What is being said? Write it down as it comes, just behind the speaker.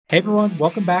Hey everyone,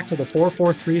 welcome back to the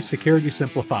 443 Security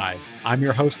Simplified. I'm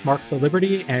your host, Mark the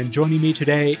Liberty, and joining me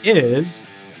today is...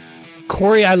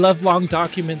 Corey, I love long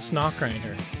documents,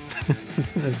 Knockreiner.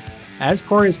 As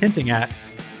Corey is hinting at,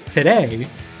 today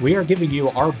we are giving you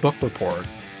our book report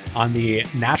on the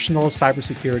National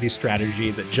Cybersecurity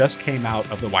Strategy that just came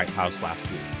out of the White House last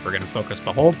week. We're going to focus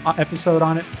the whole episode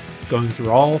on it, going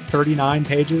through all 39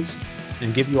 pages,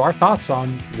 and give you our thoughts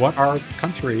on what our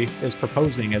country is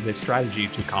proposing as a strategy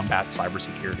to combat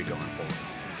cybersecurity going forward.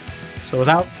 So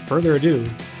without further ado,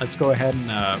 let's go ahead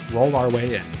and roll our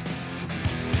way in.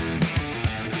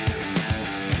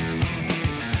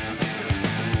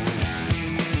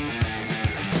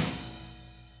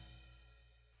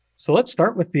 So let's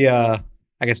start with the,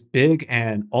 big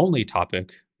and only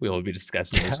topip we will be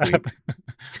discussing this week. I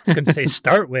was going to say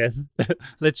start with.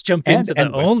 Let's jump into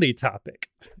the only topic.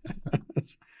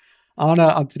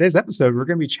 On today's episode, we're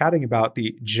going to be chatting about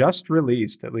the just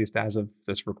released, at least as of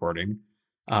this recording,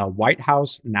 White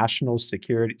House National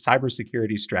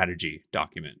Cybersecurity Strategy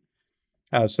document.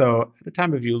 So at the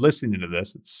time of you listening to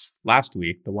this, it's last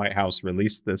week, the White House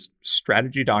released this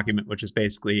strategy document, which is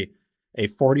basically a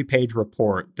 40-page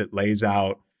report that lays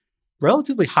out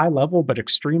relatively high level, but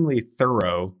extremely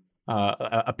thorough,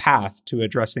 a path to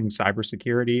addressing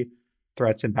cybersecurity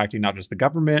threats impacting not just the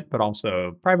government, but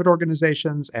also private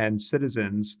organizations and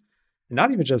citizens, and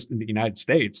not even just in the United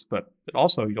States, but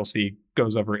also you'll see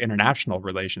goes over international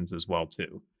relations as well,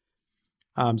 too.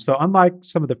 So unlike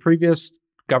some of the previous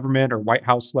government or White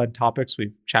House-led topics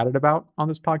we've chatted about on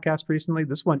this podcast recently,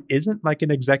 this one isn't like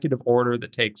an executive order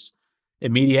that takes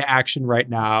immediate action right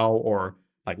now or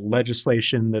like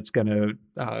legislation that's going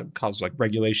to cause like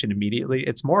regulation immediately.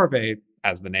 It's more of a,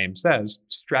 as the name says,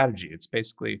 strategy. It's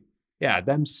basically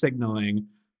them signaling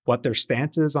what their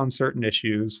stance is on certain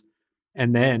issues,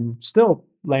 and then still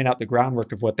laying out the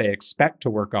groundwork of what they expect to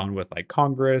work on with like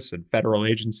Congress and federal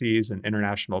agencies and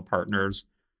international partners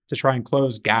to try and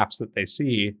close gaps that they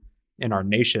see in our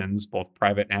nation's both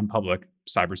private and public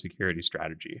cybersecurity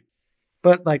strategy.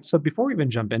 But so before we even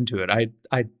jump into it,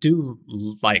 I do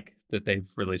like that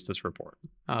they've released this report,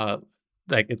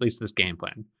 at least this game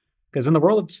plan. Because in the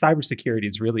world of cybersecurity,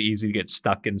 it's really easy to get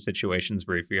stuck in situations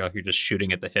where you feel like you're just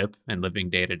shooting at the hip and living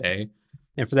day to day.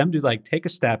 And for them to take a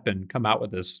step and come out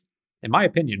with this, in my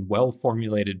opinion,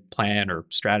 well-formulated plan or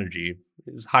strategy,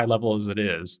 as high level as it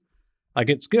is,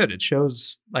 it's good. It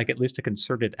shows at least a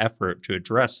concerted effort to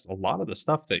address a lot of the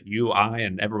stuff that you, I,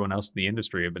 and everyone else in the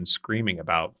industry have been screaming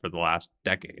about for the last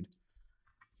decade.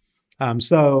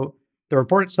 So the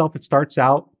report itself, it starts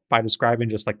out by describing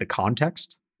just the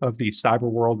context of the cyber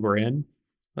world we're in.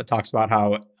 It talks about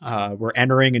how we're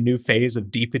entering a new phase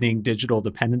of deepening digital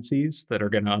dependencies that are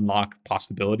going to unlock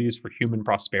possibilities for human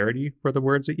prosperity, were the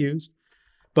words it used.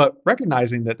 But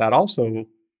recognizing that also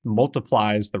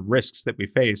multiplies the risks that we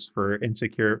face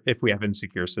if we have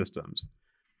insecure systems.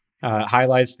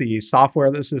 Highlights the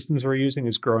software that systems we're using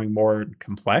is growing more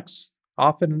complex,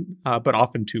 but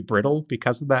often too brittle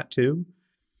because of that too.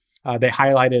 They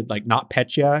highlighted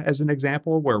NotPetya as an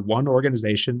example, where one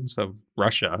organization, so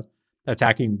Russia,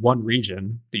 attacking one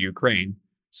region, the Ukraine,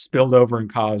 spilled over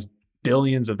and caused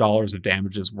billions of dollars of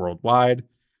damages worldwide.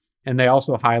 And they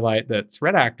also highlight that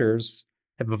threat actors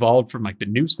have evolved from the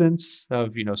nuisance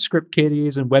of, script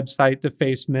kiddies and website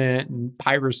defacement and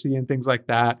piracy and things like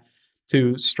that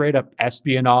to straight up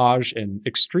espionage and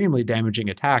extremely damaging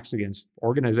attacks against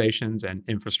organizations and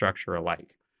infrastructure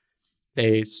alike.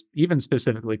 They even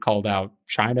specifically called out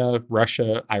China,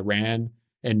 Russia, Iran,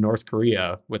 and North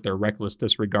Korea with their reckless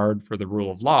disregard for the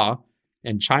rule of law,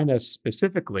 and China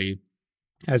specifically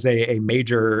as a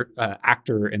major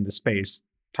actor in the space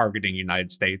targeting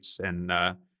United States and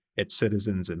its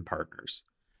citizens and partners.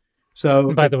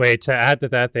 So, by the way, to add to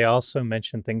that, they also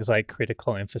mentioned things like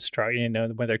critical infrastructure,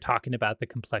 when they're talking about the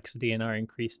complexity and our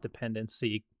increased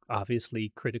dependency,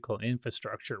 obviously critical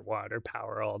infrastructure, water,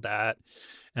 power, all that.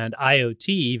 And IoT,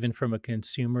 even from a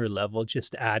consumer level,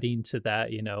 just adding to that,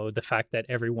 the fact that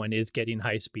everyone is getting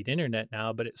high-speed internet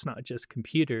now, but it's not just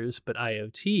computers, but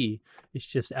IoT is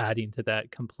just adding to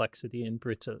that complexity and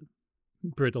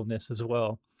brittleness as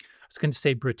well. I was going to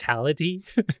say brutality.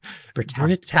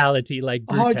 Brutality, like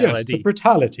brutality. Oh, yes, the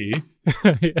brutality.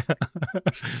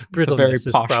 Brittleness a very is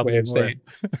posh probably way of more. saying.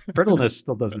 Brittleness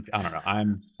still doesn't, I don't know.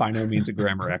 I'm by no means a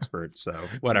grammar expert, so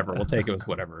whatever. We'll take it with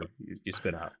whatever you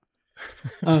spit out.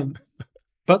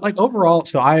 But overall,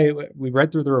 so we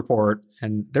read through the report,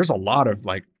 and there's a lot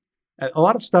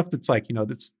of stuff that's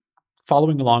that's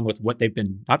following along with what they've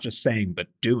been not just saying, but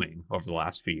doing over the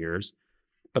last few years.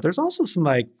 But there's also some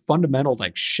fundamental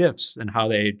shifts in how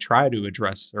they try to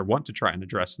address or want to try and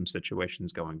address some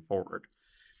situations going forward.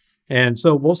 And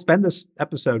so we'll spend this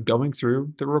episode going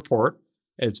through the report.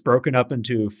 It's broken up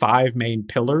into 5 main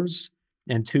pillars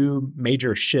and 2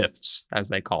 major shifts, as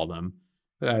they call them.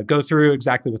 Go through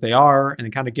exactly what they are and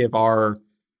then kind of give our,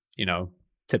 you know,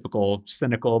 typical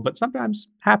cynical, but sometimes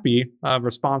happy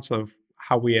response of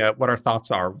how we, what our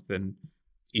thoughts are within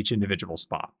each individual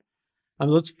spot.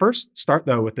 Let's first start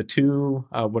though with the 2,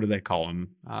 what do they call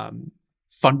them?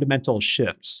 Fundamental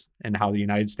shifts in how the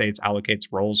United States allocates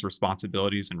roles,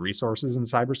 responsibilities, and resources in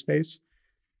cyberspace.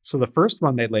 So the first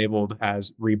one they labeled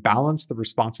as rebalance the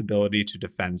responsibility to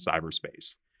defend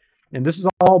cyberspace. And this is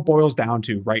all boils down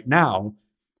to right now,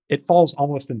 it falls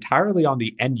almost entirely on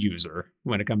the end user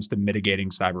when it comes to mitigating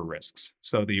cyber risks.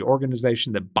 So the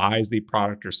organization that buys the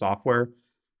product or software,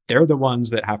 they're the ones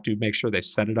that have to make sure they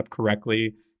set it up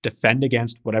correctly, defend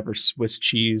against whatever Swiss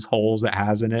cheese holes it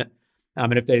has in it.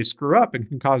 And if they screw up, it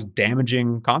can cause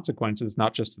damaging consequences,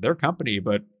 not just to their company,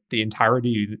 but the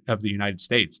entirety of the United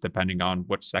States, depending on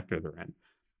what sector they're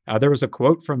in. There was a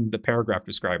quote from the paragraph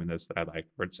describing this that I like,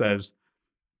 where it says,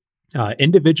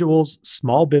 individuals,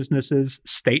 small businesses,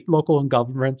 state, local, and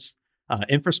governments,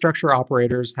 infrastructure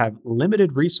operators have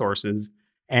limited resources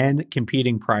and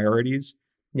competing priorities,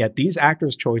 yet these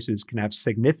actors' choices can have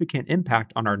significant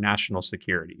impact on our national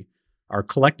security. Our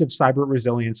collective cyber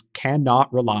resilience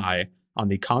cannot rely on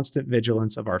the constant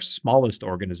vigilance of our smallest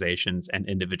organizations and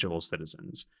individual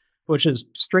citizens, which is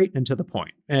straight and to the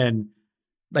point. And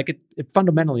like it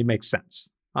fundamentally makes sense.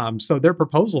 So their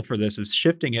proposal for this is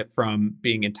shifting it from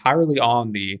being entirely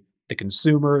on the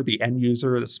consumer, the end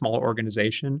user, the small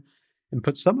organization, and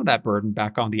put some of that burden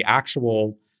back on the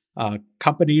actual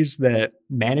companies that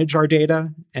manage our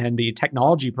data and the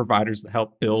technology providers that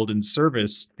help build and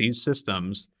service these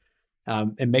systems,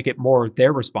 and make it more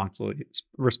their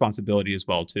responsibility as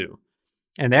well too.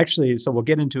 And actually, so we'll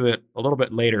get into it a little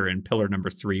bit later in pillar number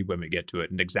 3 when we get to it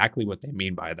and exactly what they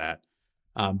mean by that.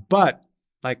 But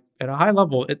like at a high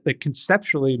level, it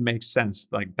conceptually makes sense.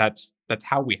 Like that's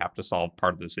how we have to solve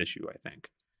part of this issue, I think.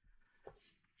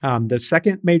 The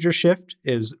second major shift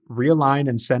is realign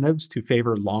incentives to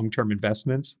favor long-term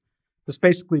investments. This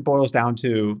basically boils down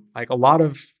to like a lot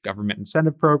of government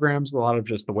incentive programs, a lot of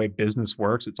just the way business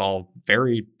works. It's all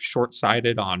very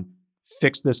short-sighted on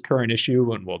fix this current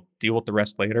issue and we'll deal with the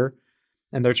rest later.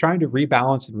 And they're trying to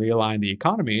rebalance and realign the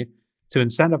economy to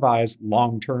incentivize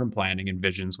long-term planning and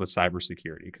visions with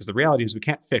cybersecurity. Because the reality is we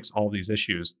can't fix all these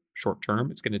issues short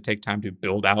term. It's going to take time to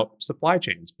build out supply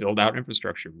chains, build out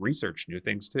infrastructure, research new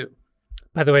things too.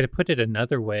 By the way, to put it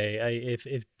another way,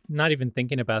 if not even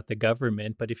thinking about the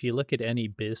government, but if you look at any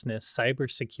business,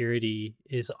 cybersecurity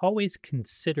is always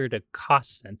considered a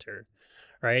cost center,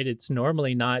 right? It's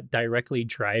normally not directly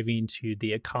driving to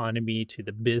the economy, to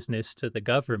the business, to the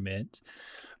government.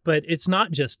 But it's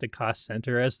not just a cost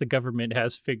center. As the government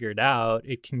has figured out,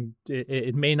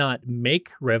 it may not make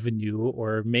revenue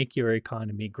or make your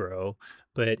economy grow,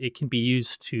 but it can be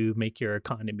used to make your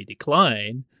economy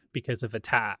decline because of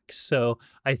attacks. So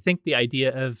I think the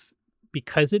idea of,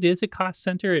 because it is a cost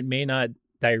center, it may not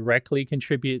directly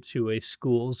contribute to a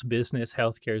school's business,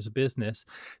 healthcare's business.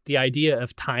 The idea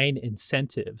of tying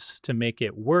incentives to make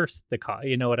it worth the cost,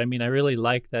 you know what I mean? I really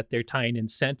like that they're tying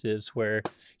incentives where,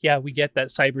 yeah, we get that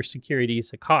cybersecurity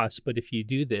is a cost, but if you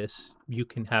do this, you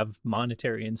can have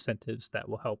monetary incentives that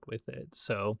will help with it.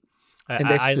 So And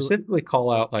they specifically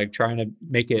call out like trying to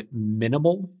make it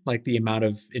minimal, like the amount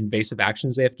of invasive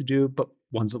actions they have to do, but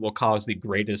ones that will cause the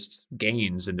greatest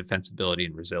gains in defensibility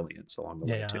and resilience along the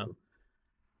way too.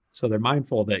 So they're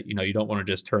mindful that, you know, you don't want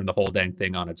to just turn the whole dang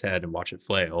thing on its head and watch it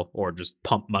flail or just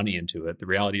pump money into it. The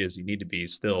reality is you need to be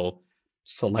still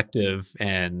selective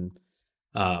and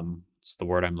it's the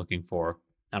word I'm looking for.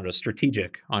 I don't know,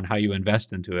 strategic on how you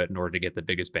invest into it in order to get the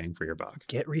biggest bang for your buck.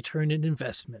 Get return in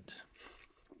investment.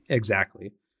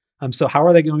 Exactly. So how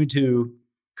are they going to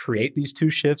create these 2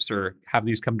 shifts or have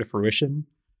these come to fruition?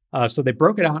 So they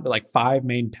broke it out into like 5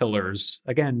 main pillars,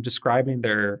 again, describing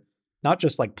their not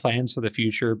just like plans for the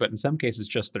future, but in some cases,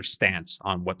 just their stance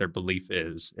on what their belief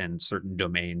is in certain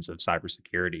domains of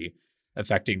cybersecurity,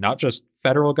 affecting not just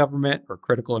federal government or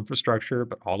critical infrastructure,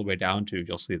 but all the way down to,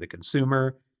 you'll see, the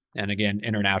consumer and again,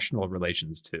 international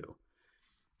relations too.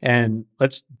 And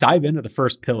let's dive into the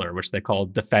first pillar, which they call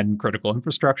defend critical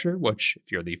infrastructure, which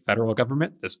if you're the federal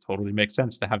government, this totally makes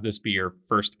sense to have this be your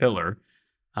first pillar.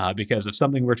 Because if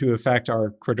something were to affect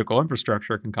our critical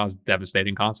infrastructure, it can cause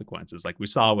devastating consequences. Like we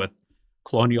saw with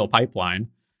Colonial Pipeline,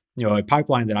 you know, a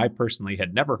pipeline that I personally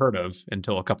had never heard of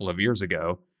until a couple of years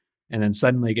ago, and then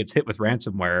suddenly gets hit with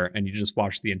ransomware, and you just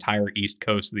watch the entire East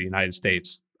Coast of the United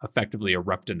States effectively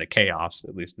erupt into chaos,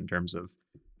 at least in terms of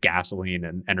gasoline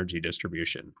and energy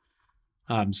distribution.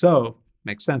 So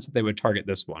makes sense that they would target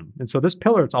this one. And so this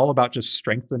pillar, it's all about just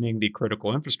strengthening the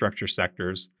critical infrastructure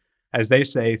sectors, as they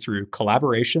say, through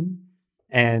collaboration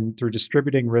and through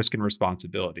distributing risk and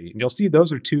responsibility. And you'll see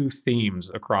those are two themes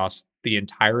across the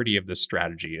entirety of this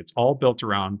strategy. It's all built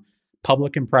around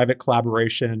public and private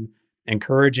collaboration,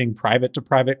 encouraging private to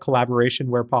private collaboration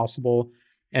where possible,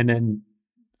 and then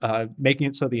making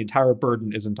it so the entire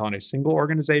burden isn't on a single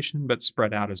organization, but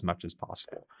spread out as much as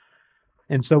possible.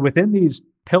 And so within these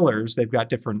pillars, they've got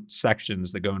different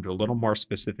sections that go into a little more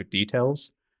specific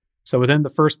details. So within the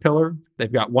first pillar,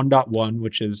 they've got 1.1,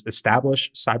 which is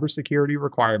establish cybersecurity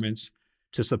requirements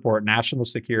to support national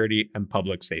security and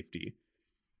public safety.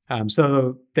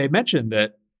 So they mentioned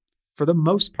that for the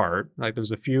most part, like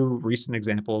there's a few recent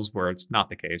examples where it's not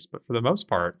the case, but for the most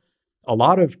part, a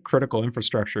lot of critical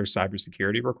infrastructure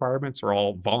cybersecurity requirements are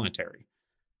all voluntary.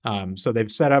 So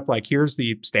they've set up like, here's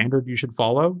the standard you should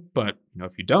follow, but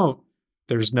if you don't,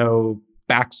 there's no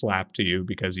backslap to you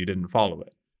because you didn't follow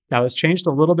it. Now it's changed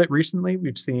a little bit recently.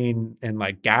 We've seen in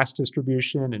like gas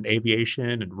distribution and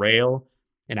aviation and rail,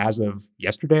 and as of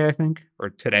yesterday, I think, or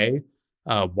today,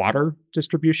 water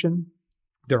distribution.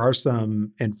 There are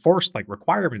some enforced like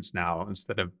requirements now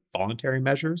instead of voluntary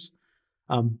measures,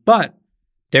 but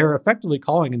they're effectively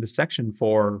calling in the section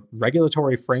for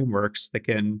regulatory frameworks that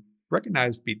can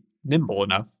recognized be nimble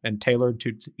enough and tailored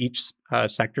to each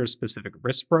sector's specific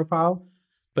risk profile,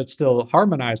 but still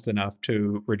harmonized enough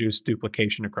to reduce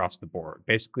duplication across the board.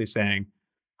 Basically saying,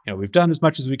 we've done as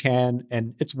much as we can,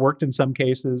 and it's worked in some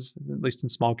cases, at least in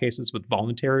small cases, with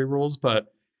voluntary rules, but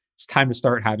it's time to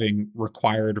start having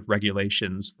required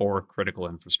regulations for critical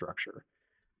infrastructure.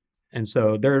 And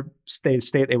so they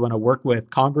state they want to work with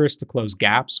Congress to close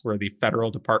gaps where the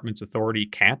federal department's authority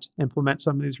can't implement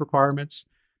some of these requirements.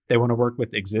 They want to work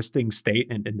with existing state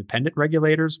and independent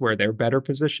regulators where they're better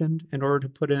positioned in order to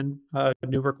put in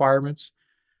new requirements,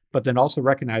 but then also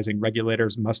recognizing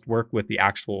regulators must work with the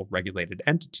actual regulated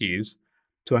entities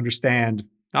to understand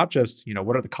not just,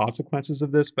 what are the consequences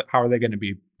of this, but how are they going to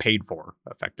be paid for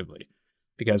effectively?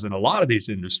 Because in a lot of these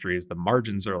industries, the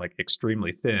margins are like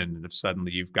extremely thin. And if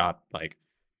suddenly you've got like,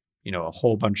 a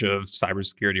whole bunch of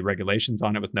cybersecurity regulations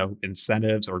on it with no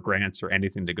incentives or grants or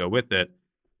anything to go with it,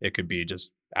 it could be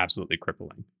just absolutely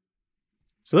crippling.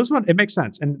 So this one, it makes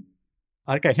sense. And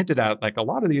like I hinted at, like a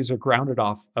lot of these are grounded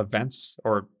off events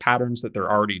or patterns that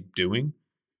they're already doing.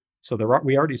 So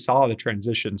we already saw the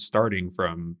transition starting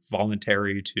from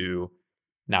voluntary to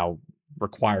now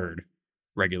required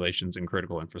regulations in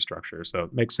critical infrastructure. So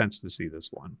it makes sense to see this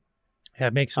one. Yeah,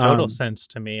 it makes total sense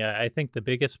to me. I think the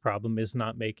biggest problem is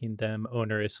not making them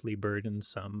onerously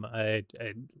burdensome. I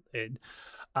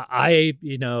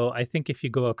think if you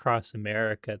go across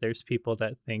America, there's people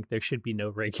that think there should be no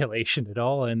regulation at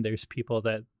all, and there's people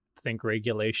that think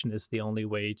regulation is the only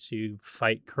way to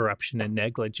fight corruption and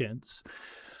negligence.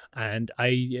 And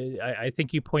I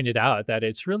think you pointed out that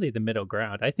it's really the middle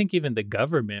ground. I think even the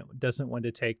government doesn't want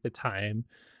to take the time,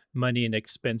 money, and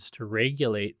expense to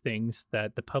regulate things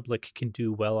that the public can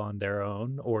do well on their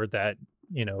own, or that,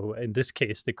 in this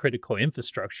case, the critical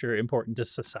infrastructure important to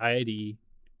society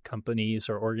companies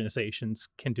or organizations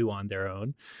can do on their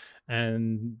own.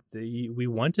 And we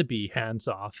want to be hands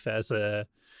off as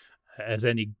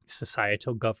any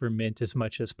societal government as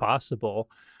much as possible.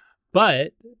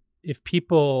 But if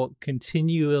people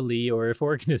continually, or if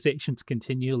organizations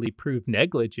continually prove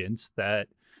negligence, that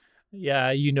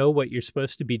what you're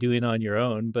supposed to be doing on your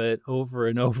own, but over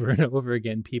and over and over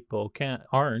again people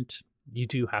aren't, you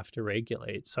do have to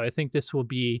regulate. So I think this will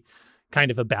be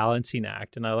kind of a balancing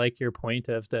act. And I like your point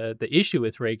of the issue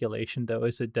with regulation, though,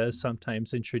 is it does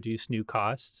sometimes introduce new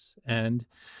costs. And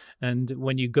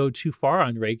when you go too far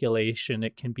on regulation,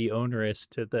 it can be onerous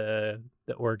to the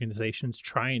organizations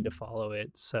trying to follow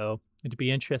it. So it'd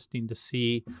be interesting to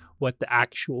see what the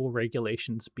actual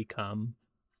regulations become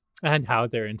and how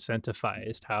they're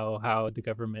incentivized, how the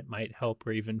government might help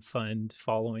or even fund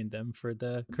following them for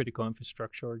the critical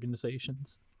infrastructure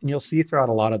organizations. And you'll see throughout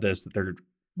a lot of this that they're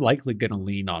likely going to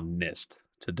lean on NIST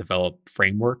to develop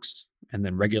frameworks, and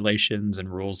then regulations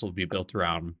and rules will be built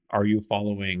around, are you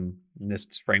following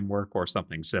NIST's framework or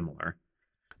something similar?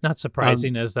 Not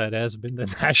surprising, as that has been the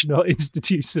National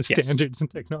Institutes of Yes. Standards and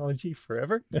Technology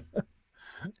forever.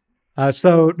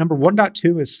 So number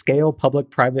 1.2 is scale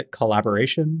public-private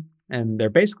collaboration. And they're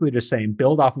basically just saying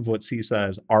build off of what CISA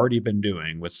has already been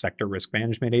doing with sector risk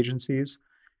management agencies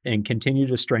and continue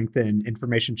to strengthen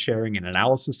information sharing and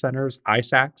analysis centers,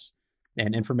 ISACs,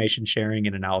 and information sharing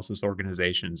and analysis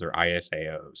organizations, or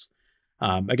ISAOs.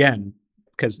 Again,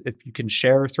 because if you can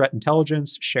share threat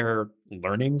intelligence, share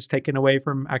learnings taken away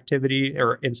from activity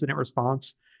or incident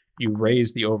response, you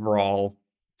raise the overall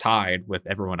tide with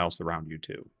everyone else around you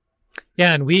too.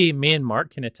 Yeah, and me and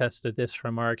Mark can attest to this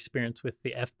from our experience with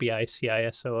the FBI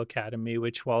CISO Academy,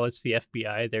 which while it's the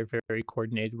FBI, they're very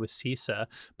coordinated with CISA.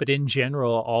 But in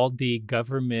general, all the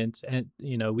government, and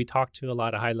we talked to a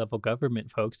lot of high level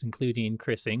government folks, including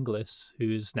Chris Inglis,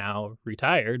 who's now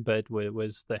retired, but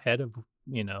was the head of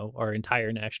our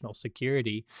entire national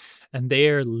security, and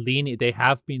they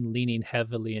have been leaning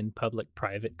heavily in public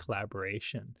private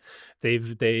collaboration.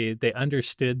 They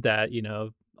understood that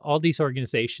all these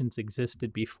organizations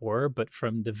existed before, but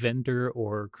from the vendor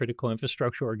or critical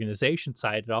infrastructure organization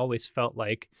side, it always felt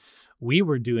like we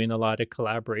were doing a lot of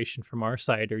collaboration from our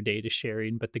side or data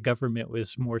sharing, but the government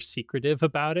was more secretive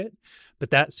about it. But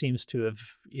that seems to have,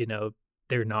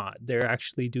 they're not. They're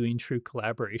actually doing true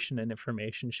collaboration and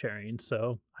information sharing.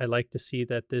 So I like to see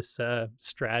that this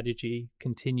strategy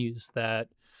continues that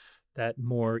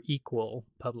more equal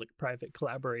public-private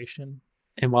collaboration.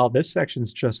 And while this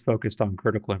section's just focused on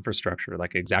critical infrastructure,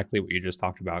 like exactly what you just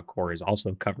talked about, Corey, is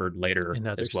also covered later In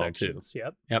other as well sections. too.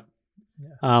 Yep. Yep.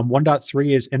 Yeah.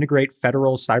 1.3 is integrate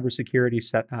federal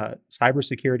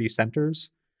cybersecurity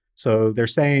centers. So they're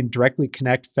saying directly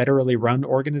connect federally run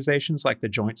organizations like the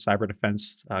Joint Cyber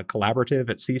Defense Collaborative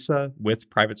at CISA with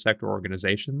private sector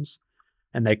organizations.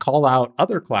 And they call out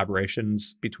other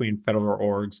collaborations between federal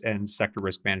orgs and sector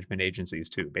risk management agencies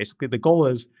too. Basically, the goal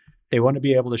is they want to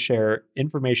be able to share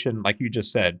information, like you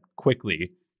just said,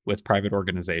 quickly with private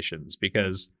organizations.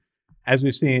 Because as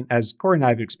we've seen, as Corey and I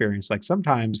have experienced, like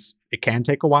sometimes it can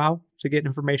take a while to get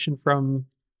information from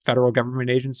federal government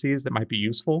agencies that might be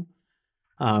useful.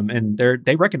 And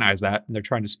they recognize that, and they're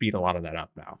trying to speed a lot of that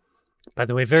up now. By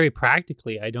the way, very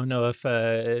practically, I don't know if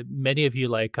many of you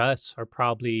like us are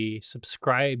probably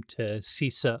subscribed to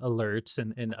CISA alerts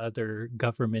and other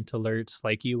government alerts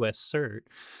like US CERT.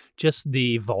 Just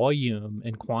the volume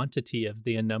and quantity of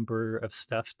the number of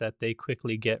stuff that they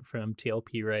quickly get from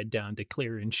TLP Red down to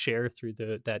clear and share through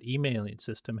that emailing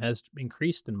system has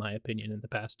increased, in my opinion, in the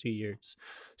past 2 years.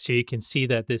 So you can see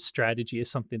that this strategy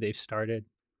is something they've started.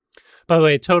 By the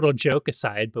way, total joke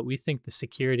aside, but we think the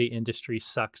security industry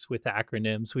sucks with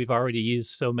acronyms. We've already used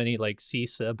so many like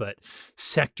CISA, but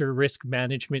sector risk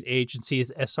management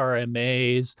agencies,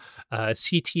 SRMAs,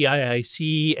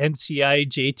 CTIIC, NCI,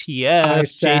 JTF,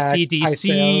 ISACs,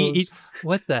 JCDC. ISOs.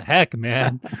 What the heck,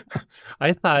 man?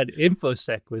 I thought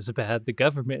InfoSec was bad. The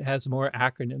government has more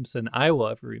acronyms than I will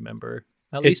ever remember.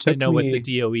 At least I know what the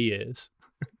DOE is.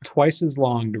 Twice as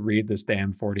long to read this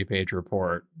damn 40-page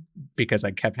report because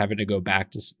I kept having to go back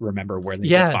to remember where they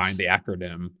defined the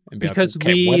acronym. And be because like,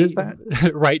 okay, what is that?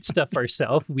 Write stuff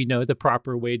ourselves. We know the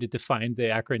proper way to define the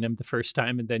acronym the first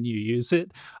time and then you use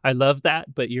it. I love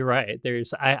that, but you're right.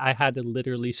 I had to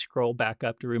literally scroll back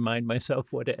up to remind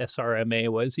myself what a SRMA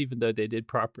was, even though they did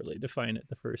properly define it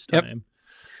the first time.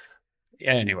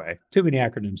 Yeah, anyway, too many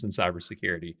acronyms in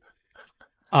cybersecurity.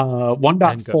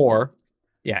 1.4.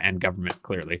 Yeah, and government,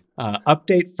 clearly.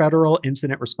 Update federal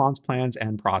incident response plans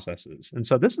and processes. And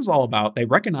so this is all about, they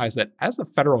recognize that as the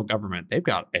federal government, they've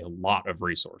got a lot of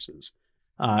resources.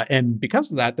 And because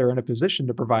of that, they're in a position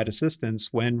to provide assistance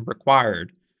when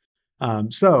required.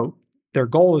 So their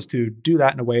goal is to do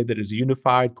that in a way that is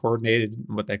unified, coordinated,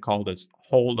 and what they call this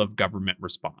whole of government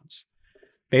response.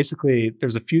 Basically,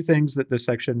 there's a few things that this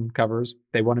section covers.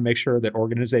 They want to make sure that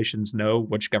organizations know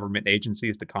which government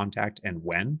agencies to contact and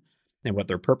when, and what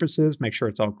their purpose is, make sure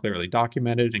it's all clearly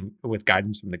documented and with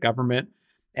guidance from the government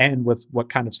and with what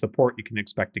kind of support you can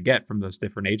expect to get from those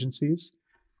different agencies.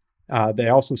 They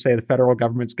also say the federal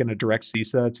government's going to direct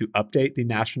CISA to update the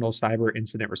National Cyber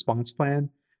Incident Response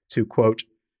Plan to, quote,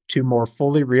 to more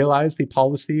fully realize the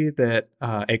policy that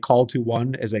a call to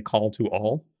one is a call to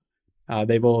all.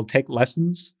 They will take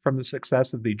lessons from the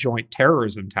success of the Joint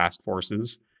Terrorism Task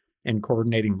Forces and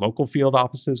coordinating local field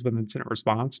offices with incident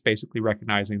response, basically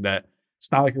recognizing that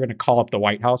it's not like you're going to call up the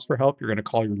White House for help. You're going to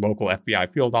call your local FBI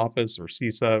field office or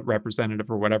CISA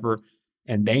representative or whatever,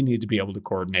 and they need to be able to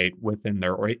coordinate within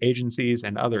their agencies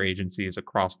and other agencies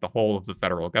across the whole of the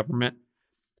federal government.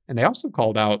 And they also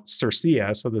called out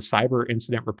CIRCIA, so the Cyber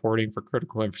Incident Reporting for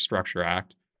Critical Infrastructure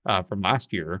Act from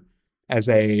last year, as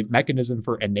a mechanism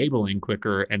for enabling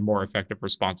quicker and more effective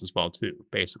response as well, too.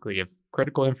 Basically, if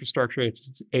critical infrastructure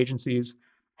agencies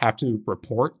have to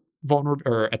report vulnerable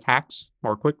or attacks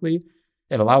more quickly,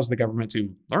 it allows the government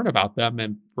to learn about them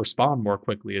and respond more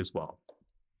quickly as well.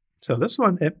 So this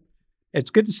one,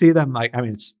 it's good to see them. I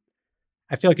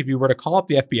feel like if you were to call up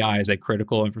the FBI as a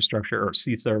critical infrastructure or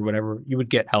CISA or whatever, you would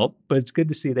get help. But it's good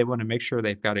to see they want to make sure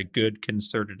they've got a good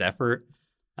concerted effort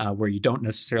where you don't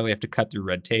necessarily have to cut through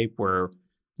red tape, where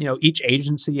each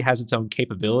agency has its own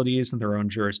capabilities and their own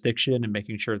jurisdiction, and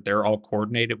making sure they're all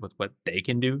coordinated with what they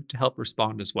can do to help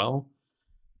respond as well.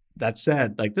 That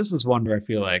said, like, this is one where I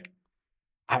feel like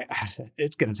I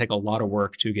it's going to take a lot of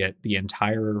work to get the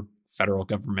entire federal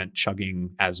government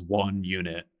chugging as one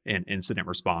unit in incident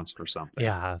response for something.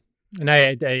 Yeah. And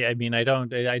I mean,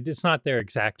 it's not their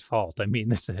exact fault. I mean,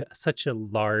 this is such a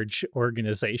large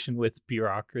organization with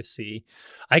bureaucracy.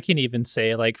 I can even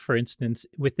say, like, for instance,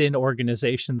 within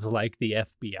organizations like the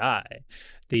FBI,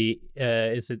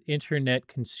 is it Internet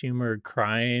Consumer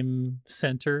Crime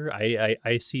Center?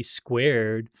 I see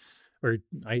squared, or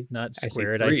not I see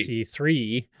squared, I three. see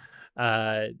three.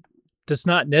 Uh, does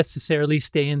not necessarily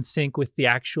stay in sync with the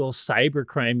actual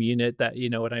cybercrime unit, that, you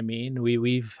know what I mean?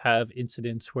 We've have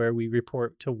incidents where we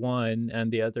report to one and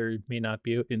the other may not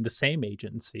be in the same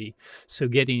agency. So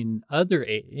getting other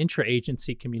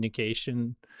intra-agency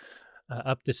communication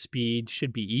up to speed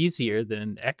should be easier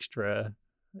than extra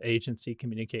agency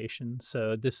communication.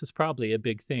 So this is probably a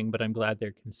big thing, but I'm glad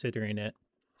they're considering it.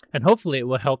 And hopefully it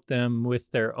will help them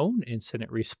with their own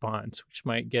incident response, which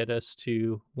might get us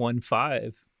to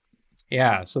 1.5.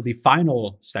 Yeah. So the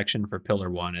final section for Pillar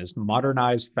One is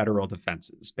modernize federal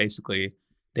defenses. Basically,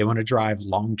 they want to drive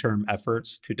long term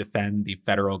efforts to defend the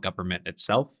federal government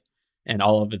itself and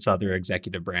all of its other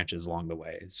executive branches along the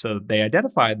way. So they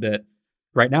identified that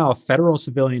right now, federal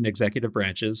civilian executive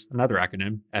branches, another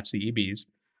acronym, FCEBs,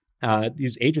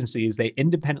 these agencies, they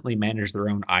independently manage their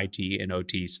own IT and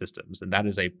OT systems. And that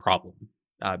is a problem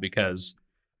because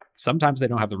sometimes they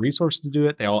don't have the resources to do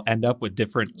it. They all end up with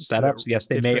different Do it setups. Yes,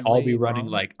 they may all be differently, running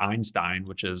wrong. like Einstein,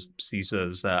 which is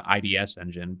CISA's IDS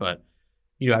engine, but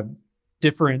you have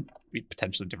different,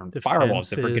 potentially different firewalls,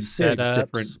 different Defenses, configs,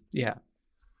 different, setups. yeah.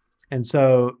 And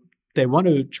so they want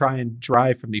to try and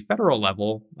drive from the federal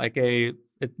level, like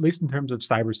at least in terms of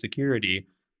cybersecurity,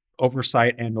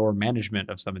 oversight and or management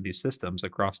of some of these systems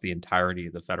across the entirety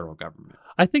of the federal government.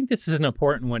 I think this is an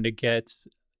important one to get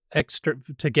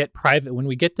private. When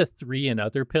we get to 3 and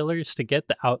other pillars, to get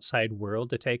the outside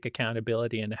world to take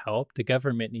accountability and help, the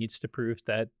government needs to prove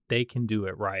that they can do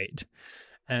it right.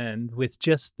 And with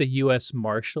just the US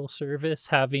Marshal Service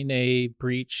having a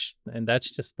breach, and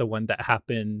that's just the one that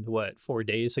happened, what, 4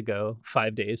 days ago,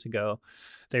 5 days ago,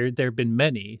 there've been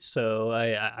many. So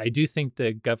I do think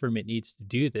the government needs to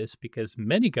do this, because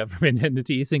many government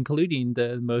entities, including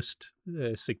the most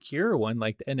secure one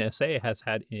like the NSA, has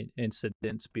had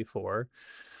incidents before.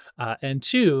 And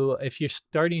two, if you're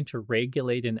starting to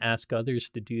regulate and ask others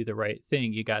to do the right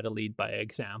thing, you got to lead by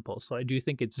example. So I do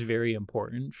think it's very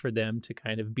important for them to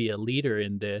kind of be a leader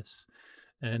in this,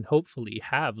 and hopefully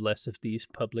have less of these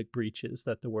public breaches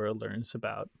that the world learns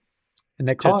about. And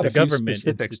they call out To a few government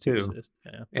specifics too. institutions.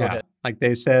 Yeah, go Yeah. ahead. Like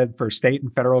they said, for state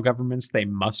and federal governments, they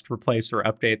must replace or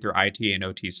update their IT and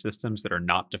OT systems that are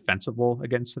not defensible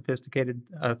against sophisticated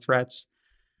threats.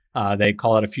 They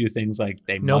call it a few things like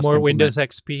they No must more implement Windows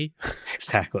XP.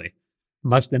 exactly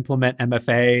must implement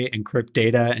MFA, encrypt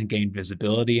data, and gain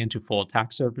visibility into full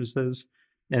attack surfaces.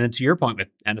 And then to your point with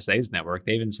NSA's network,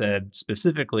 they even said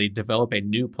specifically develop a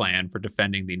new plan for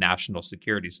defending the national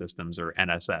security systems, or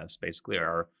NSS, basically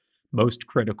our most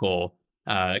critical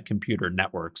computer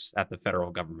networks at the federal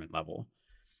government level.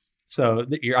 So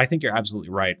I think you're absolutely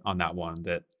right on that one.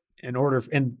 That in order,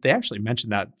 and they actually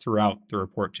mentioned that throughout the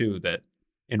report too, that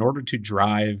in order to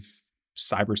drive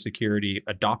cybersecurity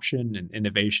adoption and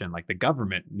innovation, like the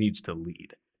government needs to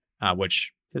lead,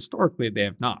 which historically they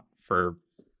have not, for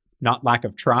not lack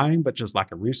of trying, but just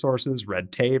lack of resources,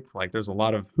 red tape. Like there's a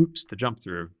lot of hoops to jump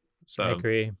through. I So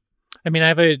agree. I mean, I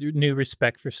have a new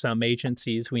respect for some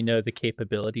agencies. We know the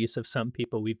capabilities of some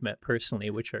people we've met personally,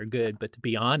 which are good. But to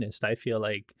be honest, I feel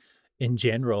like in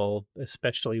general,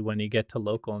 especially when you get to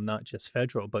local and not just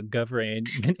federal, but government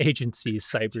agencies,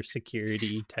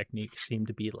 cybersecurity techniques seem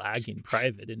to be lagging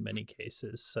private in many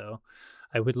cases. So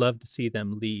I would love to see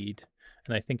them lead.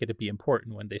 And I think it'd be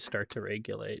important when they start to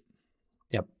regulate.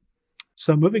 yep.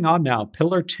 So moving on now,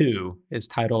 Pillar 2 is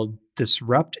titled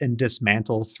Disrupt and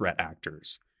Dismantle Threat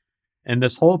Actors. And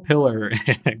this whole pillar,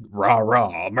 rah,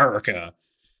 rah, America,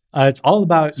 it's all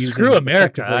about Screw using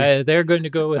America. They're going to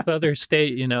go with other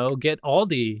state, get all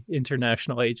the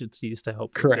international agencies to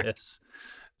help with correct. this.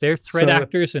 They're threat So,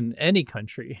 actors in any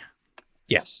country.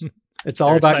 yes, it's all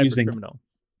They're a about cyber using criminal.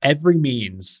 every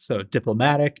means. So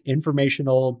diplomatic,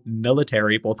 informational,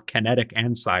 military, both kinetic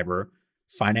and cyber,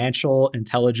 financial,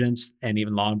 intelligence, and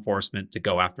even law enforcement to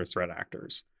go after threat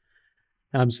actors.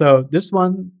 So this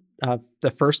one,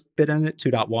 the first bit in it,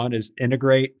 2.1, is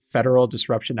integrate federal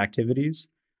disruption activities.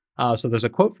 So there's a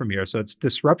quote from here. So it's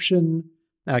disruption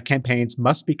campaigns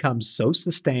must become so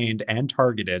sustained and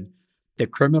targeted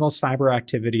that criminal cyber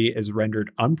activity is rendered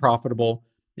unprofitable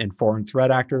and foreign threat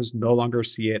actors no longer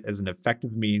see it as an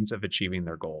effective means of achieving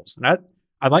their goals. And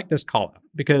I like this call out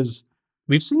because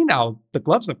we've seen how the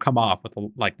gloves have come off with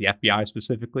like the FBI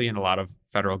specifically and a lot of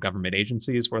federal government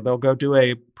agencies where they'll go do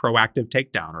a proactive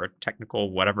takedown or a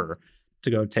technical whatever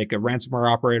to go take a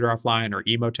ransomware operator offline or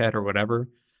Emotet or whatever.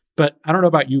 But I don't know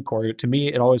about you, Corey. To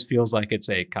me, it always feels like it's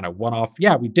a kind of one-off,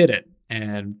 yeah, we did it.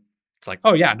 And it's like,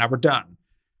 oh yeah, now we're done.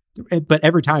 But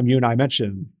every time you and I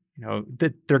mention,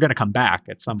 that they're going to come back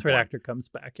at some threat point. actor comes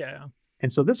back, yeah.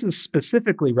 And so this is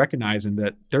specifically recognizing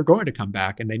that they're going to come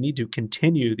back and they need to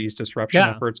continue these disruption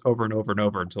efforts over and over and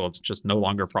over until it's just no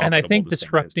longer profitable. And I think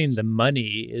disrupting the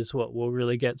money is what will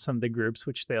really get some of the groups,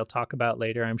 which they'll talk about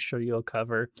later. I'm sure you'll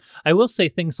cover. I will say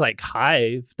things like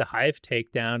Hive, the Hive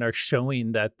takedown, are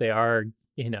showing that they are,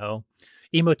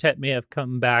 Emotet may have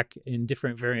come back in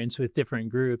different variants with different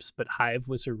groups, but Hive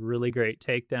was a really great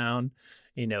takedown,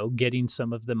 getting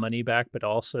some of the money back, but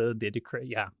also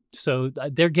so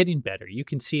they're getting better. You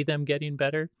can see them getting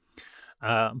better.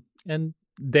 And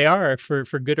they are,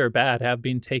 for good or bad, have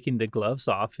been taking the gloves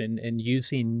off and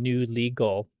using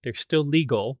they're still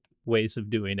legal ways of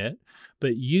doing it,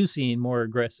 but using more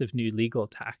aggressive new legal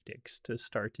tactics to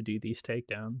start to do these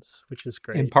takedowns, which is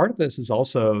great. And part of this is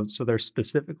also, so they're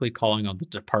specifically calling on the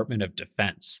Department of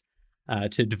Defense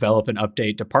to develop and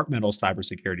update departmental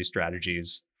cybersecurity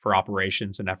strategies for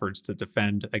operations and efforts to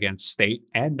defend against state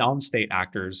and non-state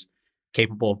actors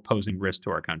capable of posing risk to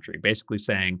our country. Basically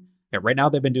saying that right now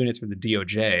they've been doing it through the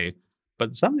DOJ, but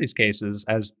in some of these cases,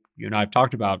 as you and I have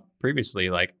talked about previously,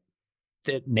 like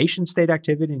the nation state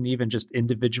activity and even just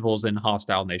individuals in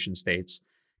hostile nation states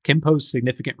can pose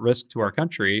significant risk to our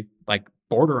country, like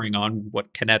bordering on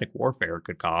what kinetic warfare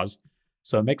could cause.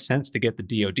 So it makes sense to get the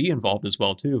DoD involved as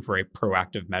well, too, for a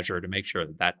proactive measure to make sure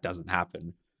that that doesn't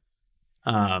happen.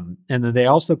 And then they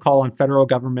also call on the federal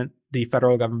government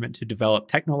to develop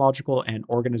technological and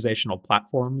organizational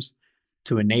platforms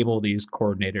to enable these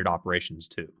coordinated operations,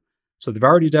 too. So they've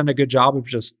already done a good job of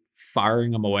just firing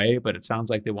them away, but it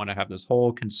sounds like they want to have this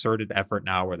whole concerted effort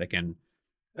now where they can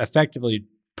effectively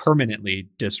permanently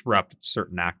disrupt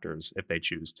certain actors if they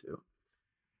choose to.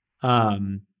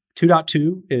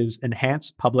 2.2 is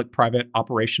enhance public-private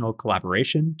operational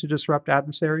collaboration to disrupt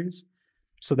adversaries.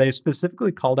 So they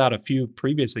specifically called out a few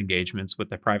previous engagements with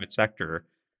the private sector,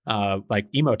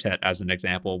 like Emotet as an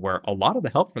example, where a lot of the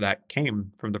help for that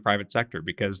came from the private sector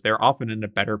because they're often in a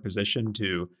better position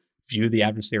to view the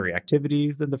adversary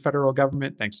activity than the federal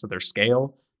government, thanks to their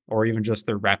scale or even just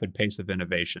their rapid pace of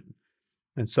innovation.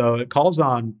 And so it calls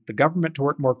on the government to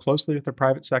work more closely with the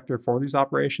private sector for these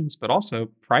operations, but also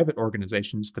private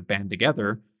organizations to band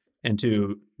together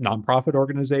into nonprofit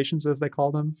organizations, as they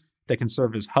call them, that can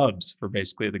serve as hubs for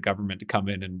basically the government to come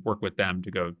in and work with them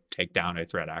to go take down a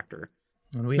threat actor.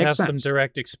 And we have some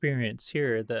direct experience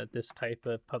here that this type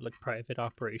of public-private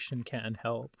operation can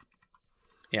help.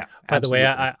 Yeah. By the way,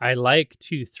 I like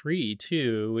 2.3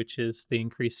 too, which is the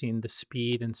increasing the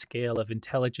speed and scale of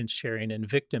intelligence sharing and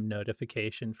victim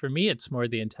notification. For me, it's more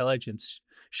the intelligence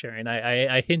sharing.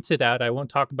 I hinted out, I won't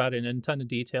talk about it in a ton of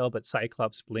detail, but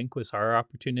Cyclops Blink was our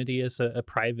opportunity as a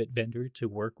private vendor to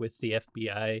work with the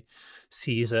FBI,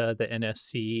 CISA, the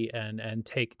NSC, and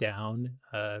take down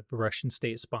Russian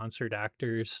state-sponsored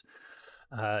actors,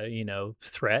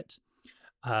 threat.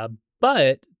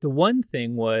 But the one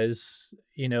thing was,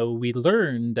 we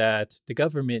learned that the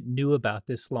government knew about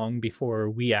this long before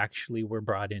we actually were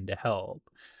brought in to help.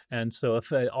 And so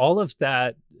if all of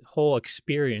that whole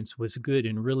experience was good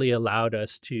and really allowed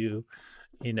us to,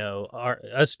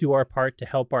 us do our part to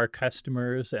help our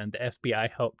customers, and the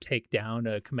FBI help take down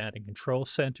command and control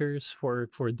centers for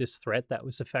this threat that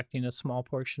was affecting a small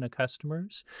portion of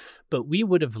customers. But we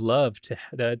would have loved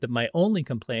to, my only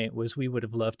complaint was we would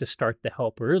have loved to start the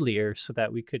help earlier so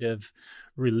that we could have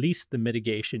released the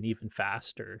mitigation even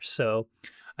faster. So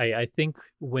I think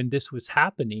when this was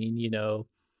happening,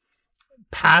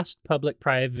 past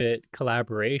public-private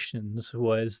collaborations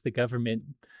was the government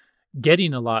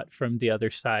getting a lot from the other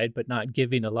side, but not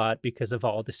giving a lot because of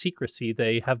all the secrecy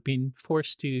they have been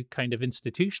forced to kind of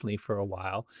institutionally for a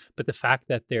while. But the fact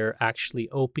that they're actually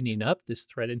opening up this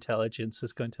threat intelligence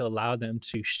is going to allow them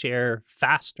to share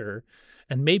faster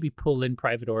and maybe pull in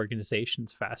private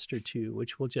organizations faster too,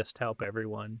 which will just help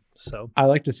everyone. So I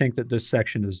like to think that this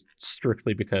section is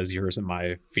strictly because yours and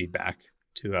my feedback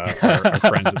to our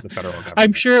friends at the federal government.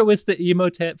 I'm sure it was the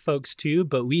Emotet folks too,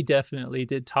 but we definitely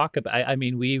did talk about,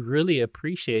 we really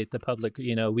appreciate the public,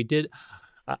 we did,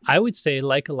 I would say,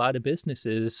 like a lot of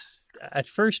businesses, at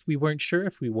first we weren't sure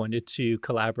if we wanted to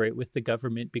collaborate with the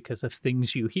government because of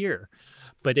things you hear,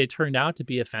 but it turned out to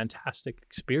be a fantastic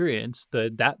experience.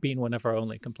 That being one of our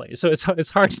only complaints. So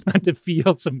it's hard not to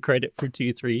feel some credit for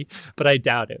 2.3, but I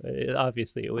doubt it.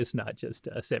 Obviously, it was not just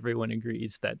us. Everyone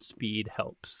agrees that speed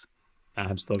helps.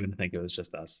 I'm still going to think it was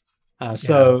just us. Yeah.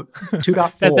 So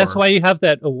 2.4. That's why you have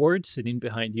that award sitting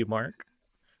behind you, Mark.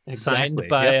 Exactly. Signed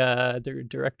by the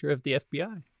director of the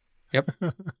FBI. Yep.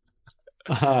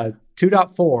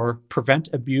 2.4, prevent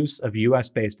abuse of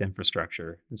US-based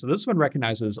infrastructure. And so this one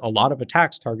recognizes a lot of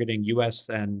attacks targeting US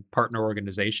and partner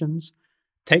organizations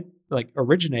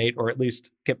originate or at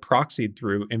least get proxied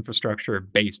through infrastructure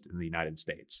based in the United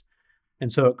States.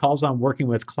 And so it calls on working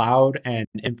with cloud and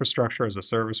infrastructure as a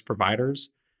service providers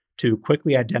to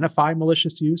quickly identify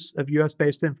malicious use of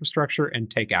US-based infrastructure and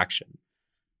take action.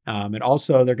 And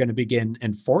also, they're going to begin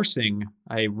enforcing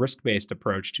a risk-based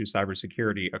approach to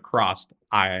cybersecurity across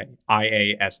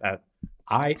IaaS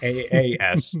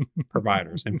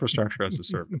providers, infrastructure as a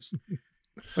service,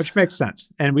 which makes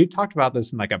sense. And we've talked about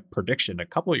this in like a prediction a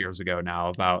couple of years ago now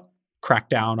about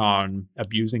crackdown on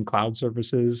abusing cloud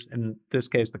services. In this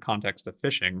case, the context of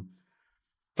phishing.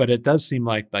 But it does seem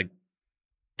like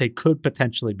they could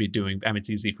potentially be doing, I mean, it's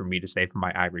easy for me to say from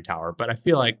my ivory tower, but I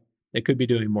feel like they could be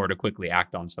doing more to quickly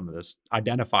act on some of this,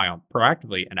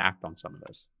 proactively and act on some of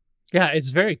this. Yeah,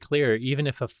 it's very clear. Even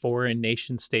if a foreign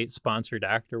nation state sponsored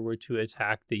actor were to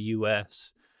attack the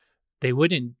US, they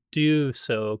wouldn't do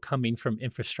so coming from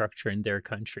infrastructure in their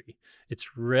country.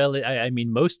 It's really, I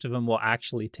mean, most of them will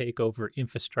actually take over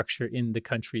infrastructure in the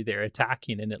country they're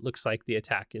attacking, and it looks like the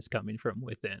attack is coming from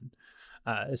within.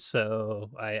 So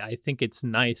I think it's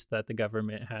nice that the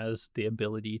government has the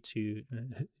ability to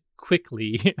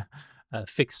quickly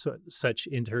fix such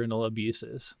internal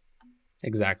abuses.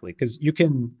 Exactly, because you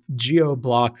can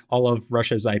geo-block all of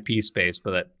Russia's IP space,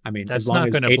 but I mean, That's as long not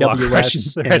as gonna block AWS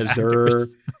Russian and Azure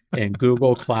hackers. and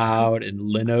Google Cloud and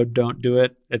Linode don't do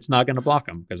it, it's not going to block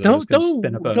them because they're just going to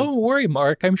spin up Don't worry,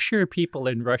 Mark. I'm sure people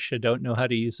in Russia don't know how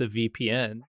to use a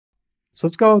VPN. So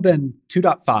let's go then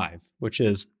 2.5, which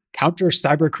is counter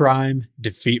cybercrime,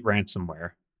 defeat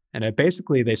ransomware. And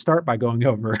they start by going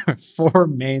over 4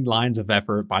 main lines of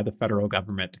effort by the federal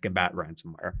government to combat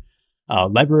ransomware.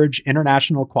 Leverage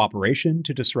international cooperation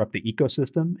to disrupt the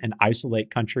ecosystem and isolate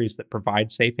countries that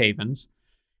provide safe havens.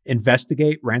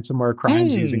 Investigate ransomware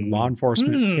crimes using law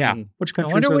enforcement. Yeah, which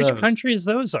countries I wonder are which those? countries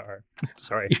those are.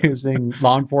 Sorry. Using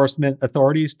law enforcement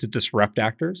authorities to disrupt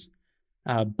actors.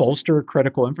 Bolster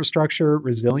critical infrastructure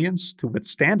resilience to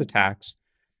withstand attacks,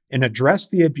 and address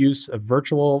the abuse of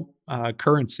virtual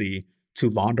currency to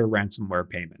launder ransomware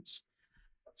payments.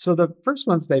 So the first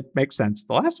ones, they make sense.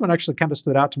 The last one actually kind of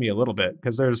stood out to me a little bit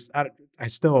because I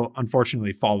still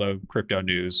unfortunately follow crypto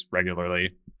news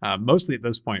regularly, mostly at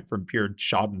this point from pure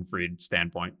Schadenfreude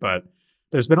standpoint. But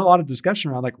there's been a lot of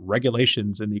discussion around like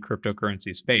regulations in the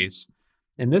cryptocurrency space.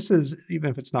 And this is, even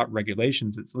if it's not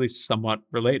regulations, it's at least somewhat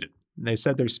related. And they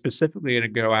said they're specifically going to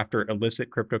go after illicit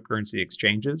cryptocurrency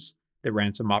exchanges that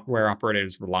ransomware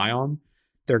operators rely on.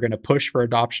 They're going to push for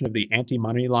adoption of the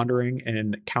anti-money laundering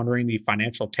and countering the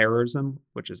financial terrorism,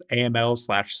 which is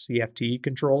AML/CFT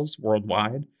controls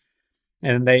worldwide.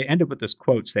 And they ended with this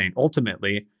quote saying,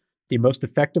 ultimately, the most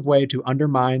effective way to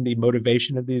undermine the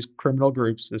motivation of these criminal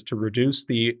groups is to reduce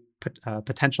the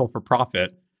potential for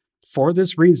profit. For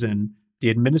this reason,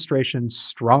 the administration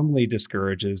strongly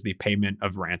discourages the payment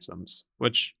of ransoms,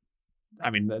 which, I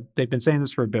mean, they've been saying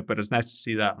this for a bit, but it's nice to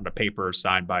see that on a paper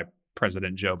signed by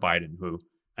President Joe Biden, who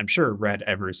I'm sure read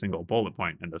every single bullet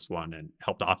point in this one and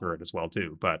helped author it as well,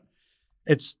 too. But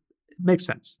it makes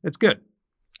sense. It's good.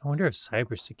 I wonder if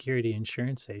cybersecurity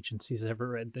insurance agencies ever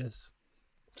read this.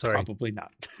 Sorry. Probably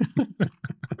not.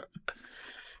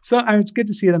 So it's good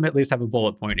to see them at least have a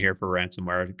bullet point here for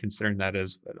ransomware, considering that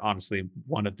is honestly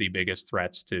one of the biggest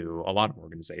threats to a lot of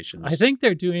organizations. I think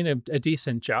they're doing a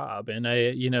decent job. And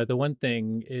the one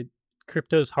thing,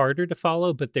 crypto's harder to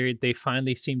follow, but they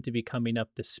finally seem to be coming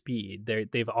up to speed.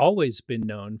 They've always been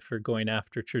known for going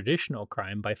after traditional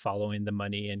crime by following the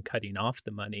money and cutting off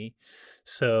the money.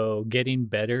 So getting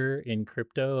better in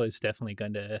crypto is definitely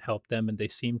going to help them, and they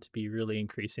seem to be really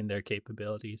increasing their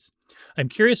capabilities. I'm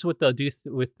curious what they'll do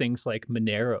with things like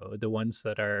Monero, the ones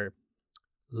that are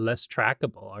less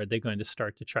trackable. Are they going to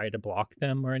start to try to block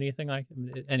them or anything like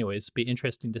that? Anyways, be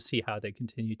interesting to see how they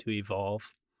continue to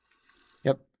evolve.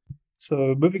 Yep.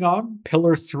 So moving on,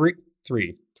 pillar three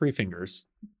fingers,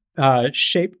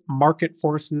 shape market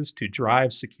forces to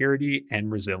drive security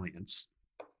and resilience.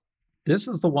 This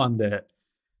is the one that,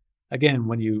 again,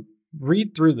 when you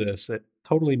read through this,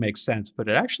 totally makes sense, but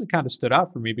it actually kind of stood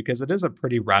out for me because it is a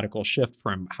pretty radical shift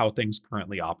from how things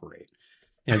currently operate.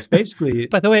 And it's basically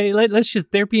By the way, let's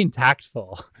just, they're being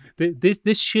tactful.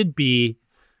 This should be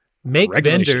make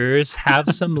regulation. vendors have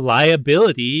some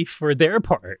liability for their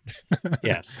part.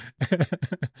 Yes.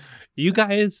 You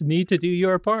guys need to do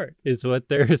your part, is what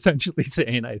they're essentially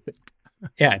saying, I think.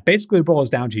 Yeah, it basically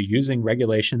boils down to using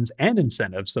regulations and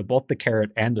incentives, so both the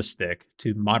carrot and the stick,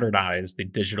 to modernize the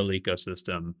digital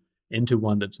ecosystem into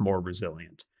one that's more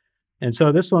resilient. And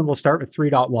so this one will start with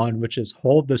 3.1, which is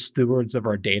hold the stewards of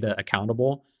our data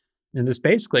accountable. And this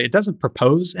basically, it doesn't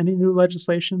propose any new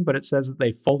legislation, but it says that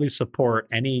they fully support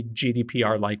any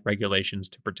GDPR like regulations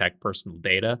to protect personal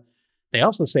data. They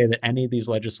also say that any of these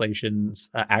legislations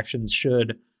actions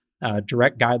should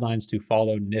direct guidelines to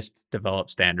follow NIST developed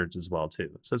standards as well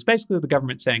too. So it's basically the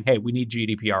government saying, "Hey, we need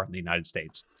GDPR in the United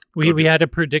States." We had a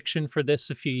prediction for this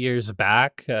a few years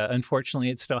back. Unfortunately,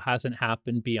 it still hasn't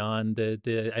happened beyond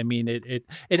the. I mean, it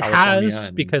California has,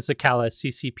 and because of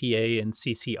CCPA and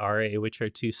CCRA, which are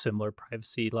two similar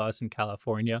privacy laws in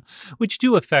California, which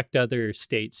do affect other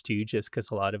states too, just because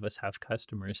a lot of us have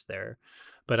customers there.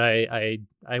 But I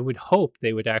would hope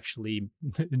they would actually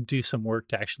do some work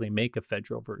to actually make a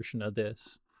federal version of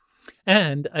this.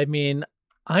 And I mean,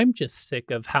 I'm just sick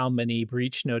of how many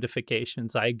breach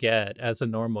notifications I get as a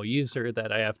normal user,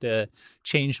 that I have to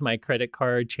change my credit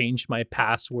card, change my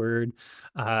password.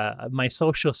 My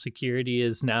social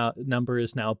security number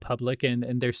is now public,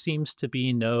 and there seems to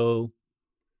be no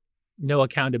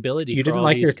accountability you for didn't all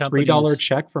like your these $3 companies.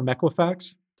 check from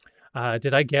Equifax?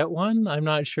 Did I get one? I'm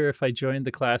not sure if I joined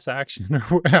the class action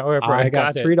or however I I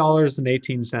got got it.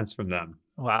 $3.18 from them.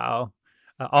 Wow.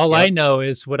 All I Yep. know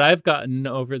is what I've gotten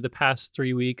over the past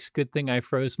 3 weeks. Good thing I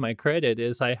froze my credit.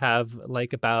 Is I have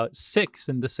like about 6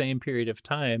 in the same period of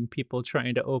time. People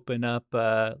trying to open up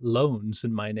loans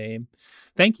in my name.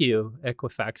 Thank you,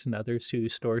 Equifax and others who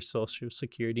store social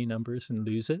security numbers and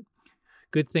lose it.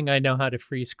 Good thing I know how to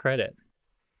freeze credit.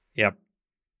 Yep.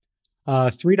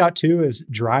 3.2 is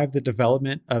drive the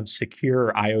development of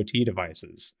secure IoT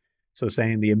devices. So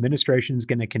saying the administration is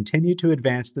going to continue to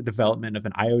advance the development of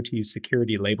an IoT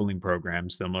security labeling program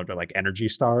similar to like Energy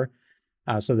Star,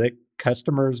 so that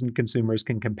customers and consumers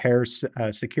can compare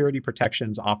security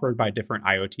protections offered by different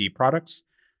IoT products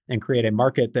and create a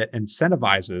market that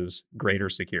incentivizes greater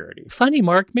security. Funny,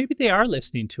 Mark, maybe they are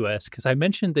listening to us, because I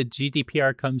mentioned that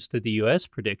GDPR comes to the US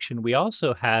prediction. We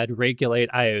also had regulate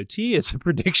IoT as a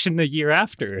prediction a year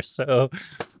after. So,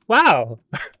 wow,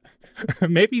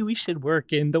 maybe we should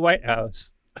work in the White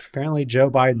House. Apparently, Joe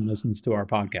Biden listens to our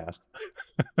podcast.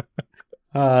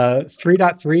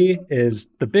 3.3 is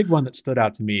the big one that stood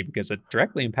out to me because it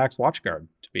directly impacts WatchGuard,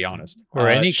 to be honest. Or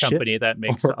any company that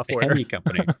makes software. Any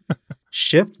company.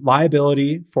 Shift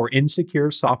liability for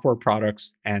insecure software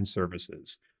products and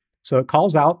services. So it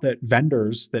calls out that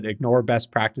vendors that ignore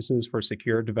best practices for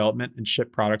secure development and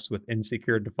ship products with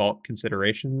insecure default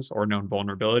considerations or known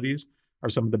vulnerabilities are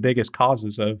some of the biggest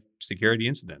causes of security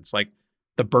incidents. Like,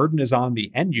 the burden is on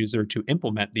the end user to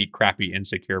implement the crappy,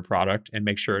 insecure product and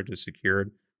make sure it is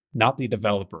secured, not the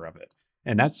developer of it.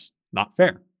 And that's not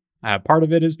fair. Part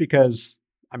of it is because,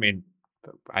 I mean,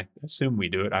 I assume we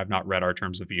do it. I've not read our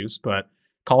terms of use, but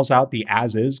calls out the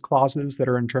as is clauses that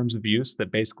are in terms of use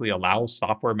that basically allow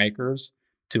software makers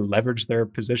to leverage their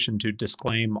position to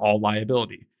disclaim all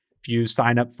liability. If you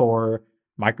sign up for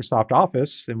Microsoft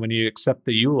Office and when you accept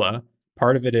the EULA,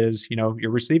 part of it is,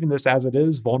 you're receiving this as it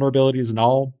is, vulnerabilities and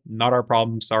all, not our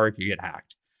problem. Sorry if you get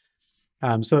hacked.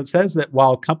 So it says that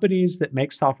while companies that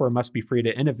make software must be free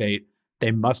to innovate, they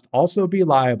must also be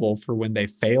liable for when they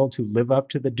fail to live up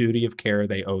to the duty of care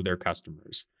they owe their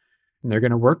customers. And they're going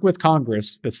to work with Congress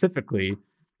specifically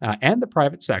and the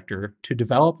private sector to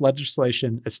develop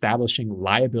legislation establishing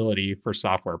liability for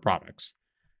software products.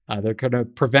 They're going to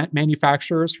prevent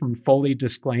manufacturers from fully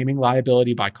disclaiming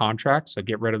liability by contract, so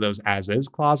get rid of those as-is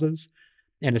clauses,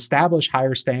 and establish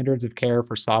higher standards of care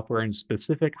for software in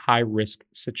specific high-risk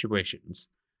situations.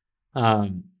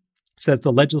 Says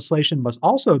the legislation must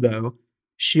also, though,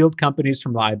 shield companies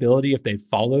from liability if they've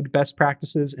followed best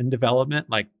practices in development,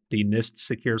 like the NIST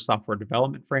Secure Software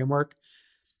Development Framework.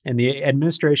 And the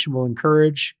administration will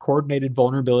encourage coordinated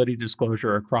vulnerability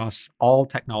disclosure across all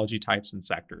technology types and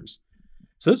sectors.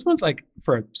 So this one's like,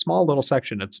 for a small little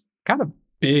section, it's kind of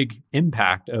big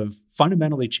impact of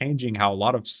fundamentally changing how a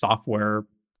lot of software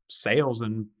sales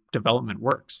and development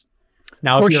works.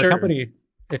 Now, if your company's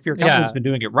been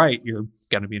doing it right, you're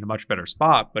going to be in a much better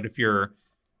spot. But if you're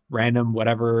random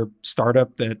whatever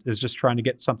startup that is just trying to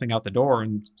get something out the door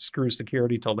and screw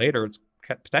security till later, it's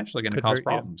potentially going to cause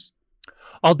problems.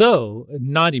 Although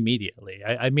not immediately.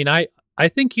 I mean, I I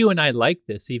think you and I like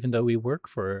this, even though we work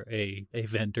for a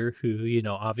vendor who,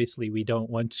 obviously we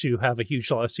don't want to have a huge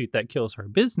lawsuit that kills our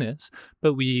business,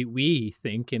 but we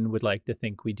think and would like to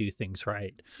think we do things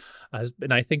right.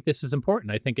 And I think this is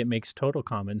important. I think it makes total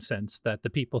common sense that the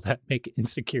people that make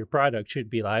insecure products should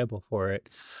be liable for it.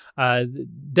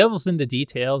 Devil's in the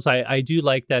details. I do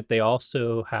like that they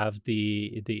also have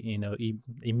the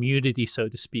immunity, so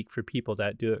to speak, for people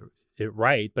that do it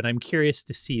right, but I'm curious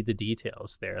to see the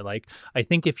details there. Like, I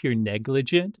think if you're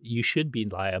negligent, you should be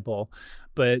liable,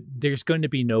 but there's going to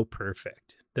be no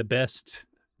perfect. The best,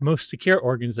 most secure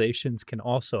organizations can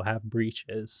also have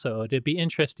breaches. So it'd be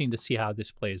interesting to see how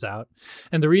this plays out.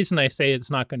 And the reason I say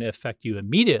it's not going to affect you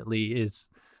immediately is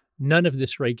none of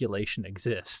this regulation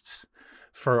exists.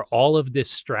 For all of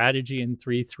this strategy in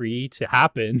 3.3 to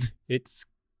happen, it's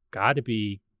got to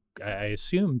be, I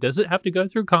assume, does it have to go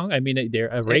through Congress? I mean,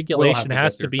 a regulation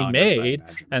has to be Congress, I made,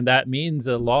 imagine. and that means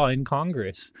a law in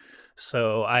Congress.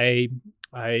 So I'm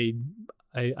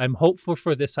hopeful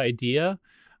for this idea.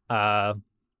 Uh,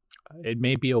 it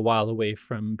may be a while away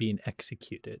from being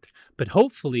executed, but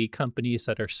hopefully companies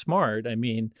that are smart, I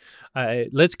mean,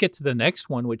 let's get to the next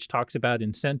one, which talks about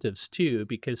incentives too,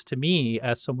 because to me,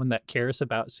 as someone that cares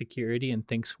about security and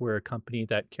thinks we're a company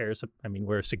that cares, I mean,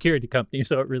 we're a security company,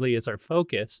 so it really is our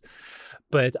focus.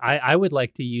 But I would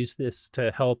like to use this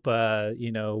to help,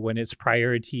 when it's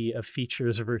priority of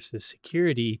features versus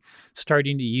security,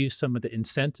 starting to use some of the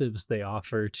incentives they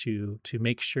offer to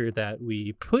make sure that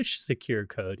we push secure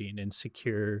coding and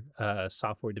secure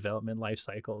software development life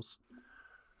cycles.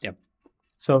 Yep.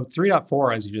 So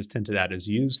 3.4, as you just hinted at, is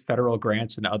use federal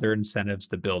grants and other incentives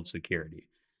to build security.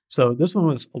 So this one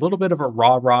was a little bit of a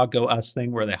rah go us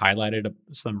thing where they highlighted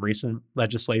some recent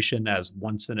legislation as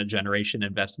once in a generation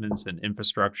investments in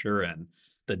infrastructure and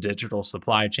the digital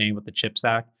supply chain with the CHIPS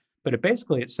Act. But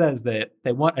it says that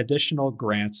they want additional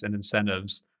grants and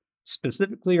incentives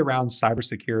specifically around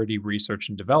cybersecurity research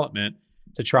and development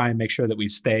to try and make sure that we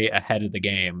stay ahead of the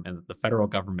game and that the federal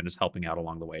government is helping out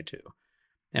along the way too.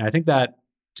 And I think that,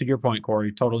 to your point,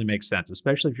 Corey, totally makes sense,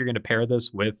 especially if you're going to pair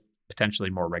this with potentially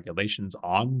more regulations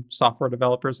on software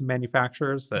developers and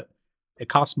manufacturers, that it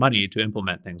costs money to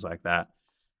implement things like that.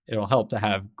 It'll help to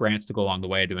have grants to go along the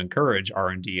way to encourage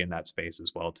R&D in that space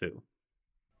as well too.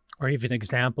 Or even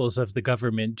examples of the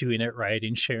government doing it right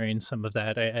and sharing some of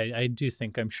that. I do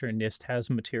think, I'm sure NIST has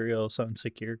materials on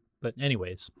secure, but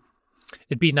anyways,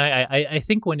 it'd be nice. I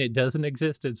think when it doesn't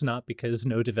exist, it's not because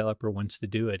no developer wants to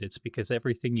do it. It's because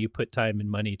everything you put time and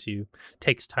money to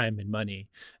takes time and money.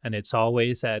 And it's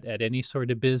always at any sort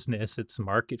of business, it's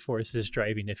market forces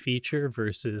driving a feature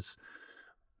versus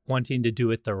wanting to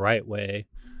do it the right way,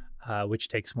 which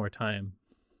takes more time.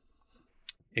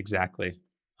 Exactly.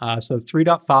 So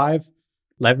 3.5,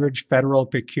 leverage federal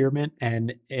procurement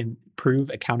and improve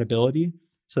accountability.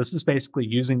 So this is basically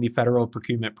using the federal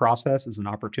procurement process as an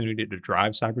opportunity to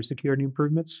drive cybersecurity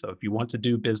improvements. So if you want to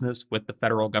do business with the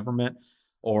federal government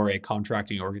or a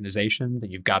contracting organization, then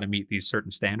you've got to meet these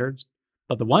certain standards.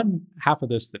 But the one half of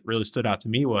this that really stood out to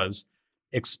me was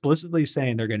explicitly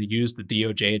saying they're going to use the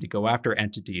DOJ to go after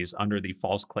entities under the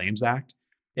False Claims Act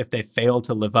if they fail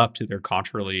to live up to their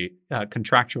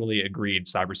contractually agreed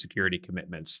cybersecurity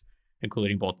commitments,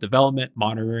 including both development,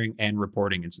 monitoring, and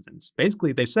reporting incidents.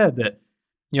 Basically, they said that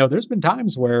there's been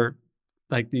times where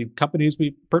like the companies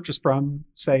we purchase from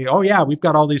say, oh yeah, we've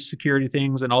got all these security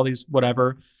things and all these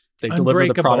whatever. They deliver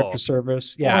the product or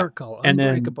service. Yeah. Oracle, and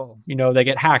Unbreakable. then, they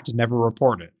get hacked and never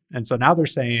report it. And so now they're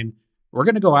saying, we're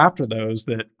going to go after those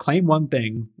that claim one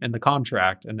thing in the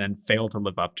contract and then fail to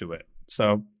live up to it.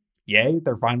 So yay,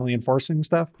 they're finally enforcing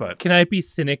stuff. But can I be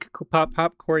cynic,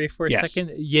 Pop Corey, for a Yes.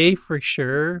 second? Yay, for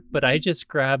sure. But I just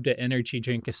grabbed an energy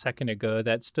drink a second ago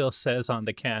that still says on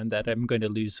the can that I'm going to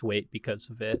lose weight because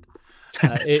of it.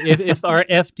 If our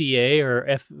FDA or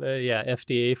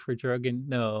FDA for drug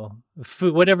and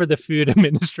food, whatever the Food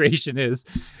Administration is,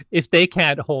 if they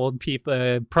can't hold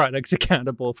people products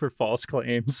accountable for false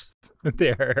claims,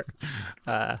 there,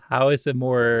 how is it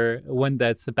more one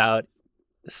that's about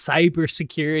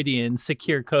cybersecurity and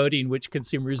secure coding, which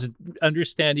consumers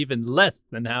understand even less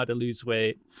than how to lose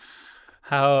weight?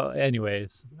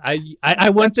 Anyways, I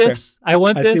want That's this. I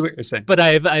want I this. see what you're saying. But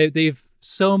they've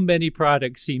so many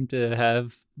products seem to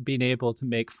have been able to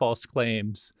make false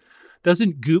claims.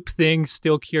 Doesn't goop thing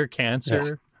still cure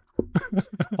cancer? Well,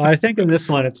 I think in this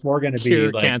one, it's more going to be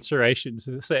Cure like cancer, I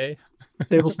should say.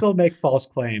 they will still make false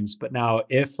claims, but now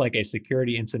if like a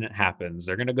security incident happens,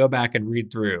 they're going to go back and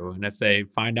read through. And if they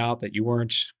find out that you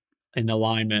weren't in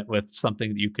alignment with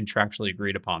something that you contractually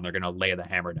agreed upon, they're going to lay the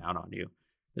hammer down on you,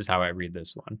 is how I read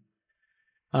this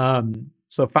one.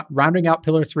 So rounding out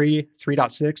Pillar 3,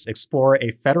 3.6, explore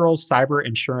a federal cyber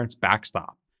insurance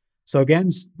backstop. So again,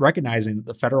 recognizing that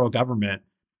the federal government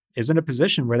is in a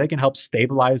position where they can help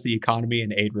stabilize the economy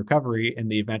and aid recovery in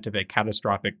the event of a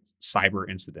catastrophic cyber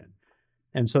incident.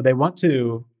 And so they want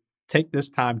to take this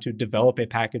time to develop a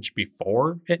package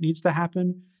before it needs to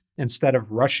happen instead of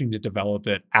rushing to develop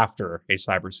it after a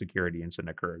cybersecurity incident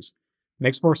occurs.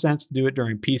 Makes more sense to do it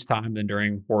during peacetime than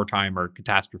during wartime or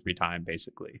catastrophe time,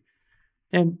 basically.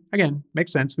 And again,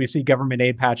 makes sense. We see government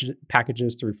aid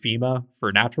packages through FEMA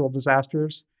for natural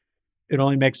disasters. It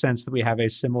only makes sense that we have a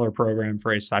similar program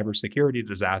for a cybersecurity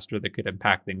disaster that could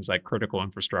impact things like critical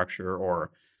infrastructure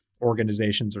or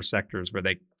organizations or sectors where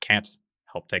they can't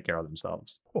help take care of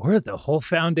themselves. Or the whole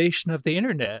foundation of the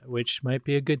internet, which might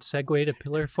be a good segue to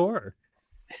Pillar 4.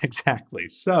 Exactly.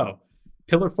 So,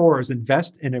 Pillar 4 is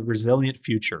invest in a resilient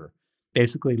future.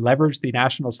 Basically, leverage the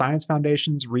National Science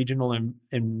Foundation's Regional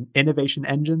Innovation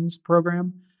Engines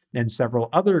program and several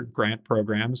other grant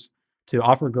programs to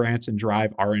offer grants and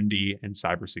drive R&D in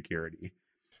cybersecurity.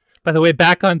 By the way,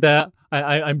 back on that,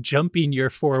 I'm jumping your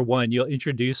 4.1. You'll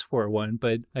introduce 4.1,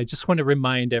 but I just want to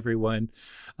remind everyone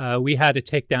we had to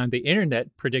take down the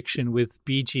internet prediction with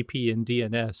BGP and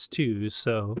DNS too.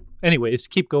 So, anyways,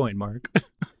 keep going, Mark.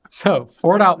 So,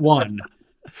 4.1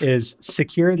 is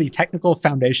secure the technical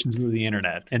foundations of the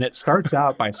internet. And it starts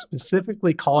out by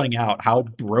specifically calling out how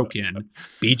broken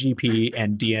BGP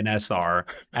and DNS are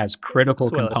as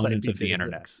critical components of the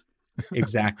internet.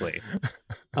 Exactly.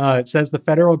 It says the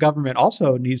federal government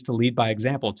also needs to lead by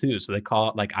example too. So they call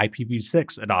it like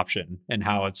IPv6 adoption and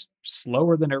how it's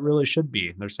slower than it really should be.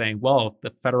 And they're saying, well,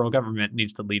 the federal government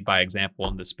needs to lead by example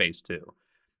in this space too.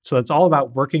 So it's all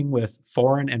about working with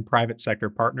foreign and private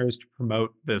sector partners to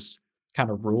promote this kind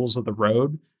of rules of the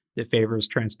road that favors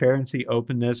transparency,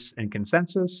 openness, and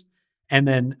consensus, and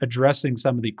then addressing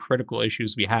some of the critical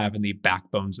issues we have in the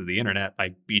backbones of the internet,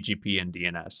 like BGP and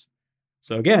DNS.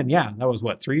 So again, yeah, that was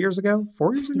what, 3 years ago,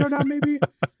 4 years ago now, maybe?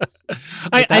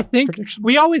 I think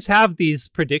we always have these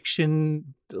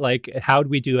prediction, like how do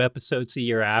we do episodes a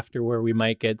year after where we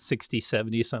might get 60,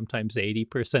 70, sometimes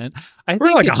 80%.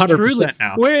 We're like 100%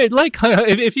 now. We're like,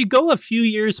 if you go a few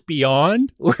years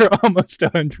beyond, we're almost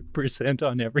 100%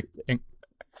 on everything.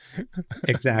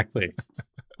 Exactly.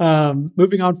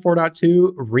 Moving on,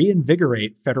 4.2,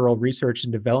 reinvigorate federal research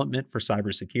and development for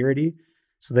cybersecurity.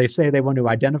 So they say they want to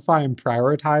identify and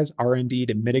prioritize R&D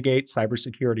to mitigate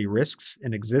cybersecurity risks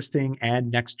in existing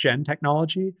and next-gen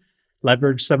technology,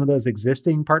 leverage some of those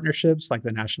existing partnerships like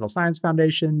the National Science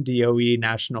Foundation, DOE,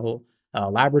 national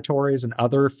laboratories, and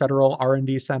other federal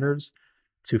R&D centers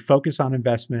to focus on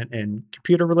investment in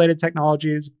computer-related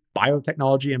technologies,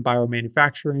 biotechnology and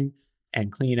biomanufacturing,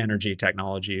 and clean energy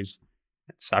technologies,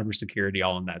 and cybersecurity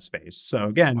all in that space. So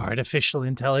again, artificial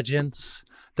intelligence.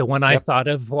 The one I thought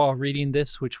of while reading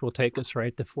this, which will take us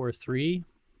right to 4.3.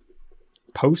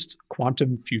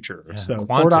 Post-quantum future. Yeah, so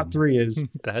quantum. 4.3 is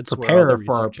That's prepare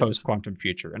for our post-quantum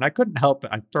future. And I couldn't help it.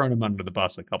 I've thrown him under the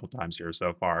bus a couple times here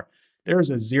so far. There's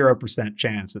a 0%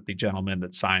 chance that the gentleman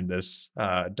that signed this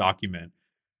document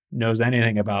knows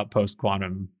anything about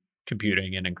post-quantum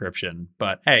computing and encryption.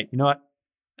 But hey, you know what?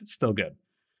 It's still good.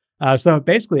 So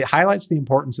basically, it highlights the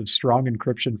importance of strong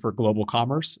encryption for global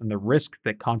commerce and the risk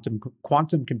that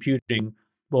quantum computing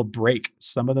will break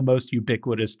some of the most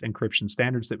ubiquitous encryption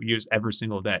standards that we use every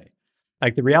single day.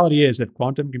 Like the reality is, if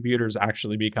quantum computers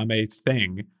actually become a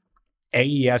thing,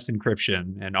 AES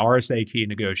encryption and RSA key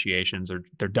negotiations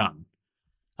they're done.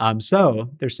 So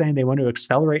they're saying they want to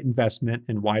accelerate investment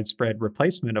in widespread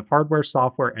replacement of hardware,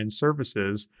 software, and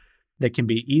services that can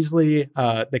be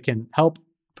that can help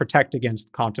protect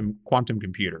against quantum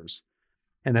computers,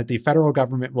 and that the federal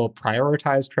government will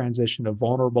prioritize transition of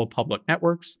vulnerable public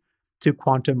networks to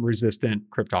quantum resistant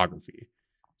cryptography.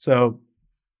 So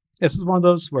this is one of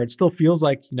those where it still feels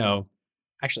like,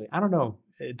 actually, I don't know.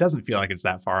 It doesn't feel like it's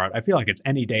that far out. I feel like it's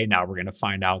any day now we're going to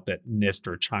find out that NIST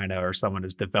or China or someone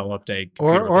has developed a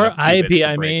computer or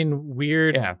IBM.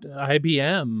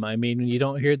 IBM. I mean, you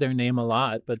don't hear their name a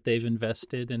lot, but they've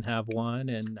invested and have one.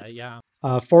 And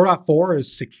 4.4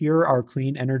 is secure our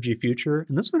clean energy future.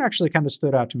 And this one actually kind of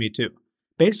stood out to me too.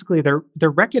 Basically, they're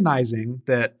recognizing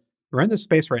that we're in this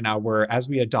space right now where as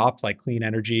we adopt like clean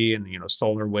energy and,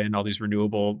 solar, wind, all these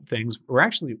renewable things,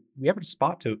 we have a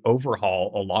spot to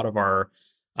overhaul a lot of our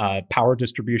power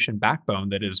distribution backbone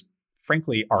that is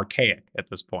frankly archaic at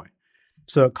this point.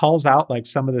 So it calls out like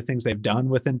some of the things they've done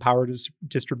within power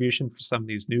distribution for some of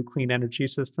these new clean energy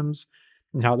systems.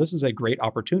 Now, this is a great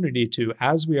opportunity to,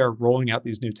 as we are rolling out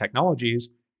these new technologies,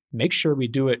 make sure we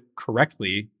do it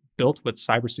correctly, built with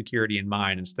cybersecurity in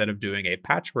mind, instead of doing a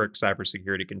patchwork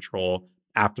cybersecurity control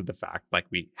after the fact, like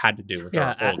we had to do with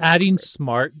Yeah, our old adding grid.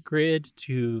 smart grid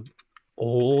to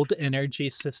old energy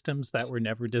systems that were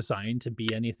never designed to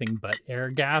be anything but air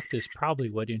gapped is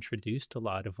probably what introduced a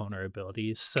lot of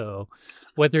vulnerabilities. So,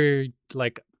 whether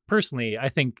like personally, I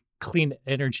think clean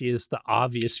energy is the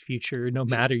obvious future, no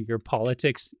matter your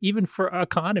politics, even for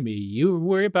economy. You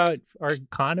worry about our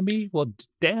economy? Well,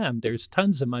 damn, there's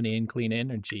tons of money in clean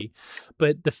energy.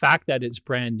 But the fact that it's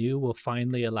brand new will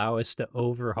finally allow us to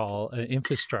overhaul an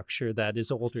infrastructure that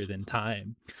is older than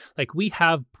time. Like we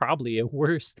have probably a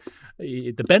worse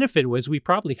the benefit was we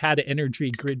probably had an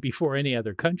energy grid before any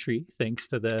other country, thanks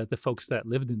to the folks that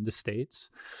lived in the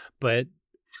States. But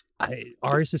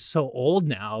ours is so old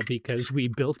now because we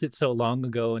built it so long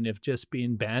ago and have just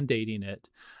been band-aiding it.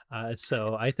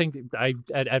 So I think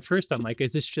at first I'm like,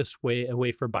 is this just a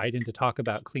way for Biden to talk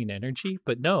about clean energy?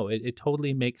 But no, it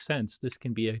totally makes sense. This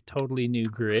can be a totally new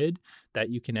grid that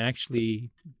you can actually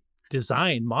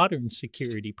design modern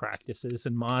security practices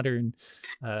and modern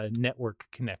network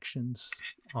connections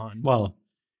on. Well,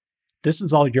 this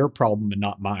is all your problem and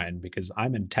not mine because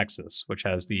I'm in Texas, which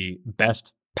has the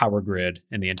best power grid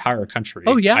in the entire country,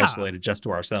 Oh yeah, isolated just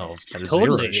to ourselves. That is zero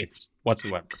totally. issues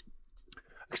whatsoever.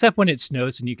 Except when it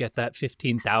snows and you get that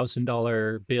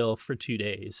 $15,000 bill for 2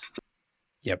 days.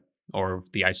 Yep. Or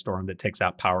the ice storm that takes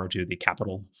out power to the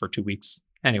Capitol for 2 weeks.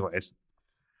 Anyways,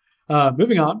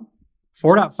 moving on.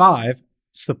 4.5,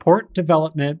 support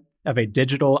development of a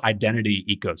digital identity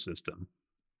ecosystem.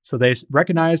 So they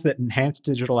recognize that enhanced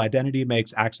digital identity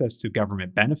makes access to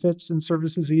government benefits and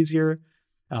services easier.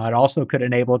 It also could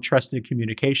enable trusted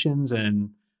communications and,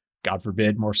 God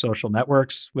forbid, more social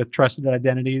networks with trusted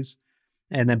identities.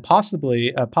 And then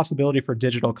possibly a possibility for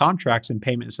digital contracts and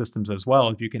payment systems as well,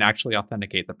 if you can actually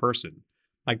authenticate the person.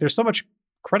 Like there's so much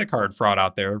credit card fraud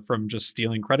out there from just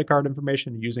stealing credit card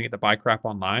information and using it to buy crap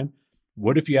online.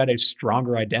 What if you had a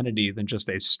stronger identity than just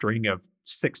a string of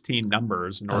 16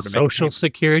 numbers in order to make social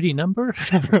security number,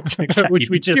 exactly. which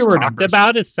we just talked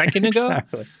about a second ago?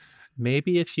 Exactly.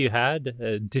 Maybe if you had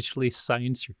digitally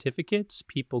signed certificates,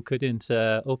 people couldn't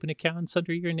open accounts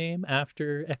under your name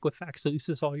after Equifax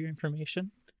loses all your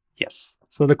information. Yes.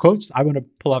 So the quotes I want to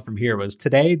pull out from here was,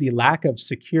 today, the lack of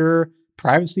secure,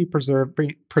 privacy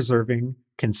preserving,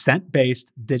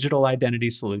 consent-based digital identity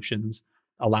solutions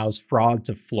allows fraud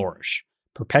to flourish,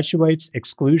 perpetuates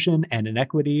exclusion and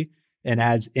inequity, and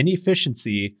adds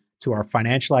inefficiency to our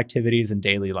financial activities and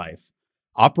daily life.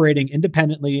 Operating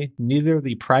independently, neither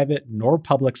the private nor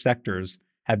public sectors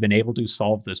have been able to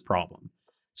solve this problem.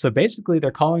 So basically,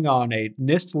 they're calling on a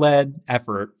NIST-led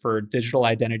effort for digital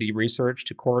identity research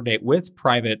to coordinate with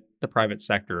the private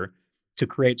sector to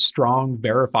create strong,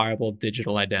 verifiable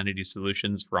digital identity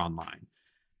solutions for online.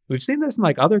 We've seen this in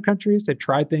like other countries. They've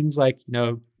tried things like,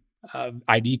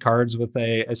 ID cards with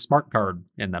a smart card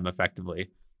in them effectively.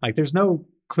 Like there's no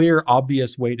clear,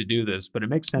 obvious way to do this, but it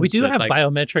makes sense. We do have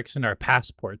biometrics in our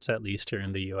passports, at least here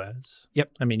in the US.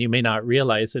 Yep. I mean, you may not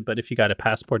realize it, but if you got a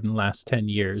passport in the last 10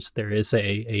 years, there is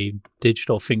a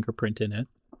digital fingerprint in it.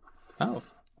 Oh,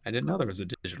 I didn't know there was a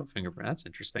digital fingerprint. That's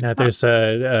interesting. Now, there's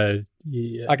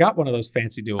I got one of those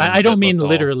fancy new ones. I don't mean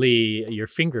literally your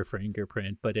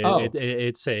fingerprint, but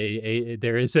it's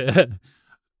there is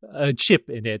a chip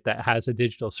in it that has a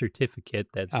digital certificate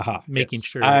that's making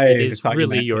sure it is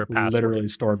really your password. Literally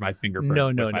stored my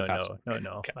fingerprint. No.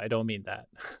 Okay. I don't mean that.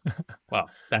 Well,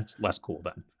 that's less cool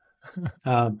then.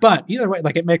 But either way,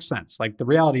 like it makes sense. Like the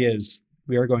reality is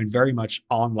we are going very much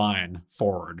online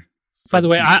forward. By the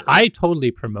way, I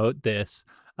totally promote this.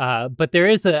 But there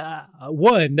is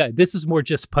this is more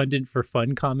just pundit for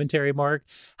fun commentary, Mark.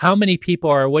 How many people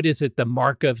are, what is it, the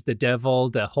mark of the devil,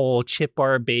 the whole chip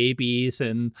our babies,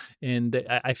 and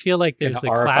I feel like there's a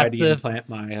class of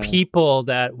people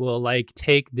that will like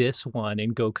take this one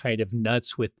and go kind of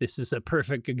nuts with, this is a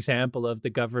perfect example of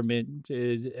the government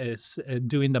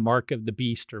doing the mark of the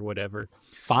beast or whatever.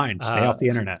 Fine, stay off the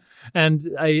internet. And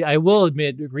I will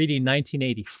admit, reading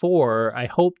 1984, I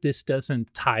hope this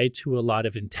doesn't tie to a lot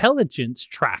of intelligence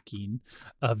tracking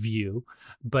of you,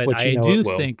 but I do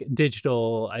think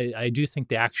I do think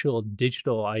the actual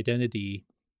digital identity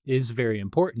is very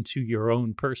important to your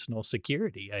own personal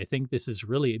security. I think this is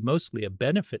really mostly a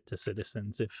benefit to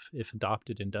citizens if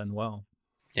adopted and done well.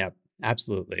 Yeah,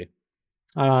 absolutely.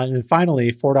 And then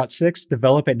finally, 4.6,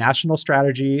 develop a national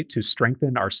strategy to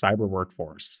strengthen our cyber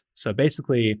workforce. So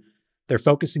basically, they're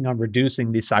focusing on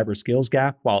reducing the cyber skills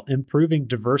gap while improving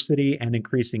diversity and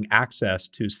increasing access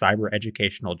to cyber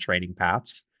educational training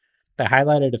paths. They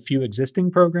highlighted a few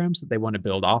existing programs that they want to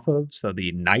build off of. So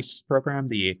the NICE program,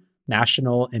 the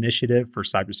National Initiative for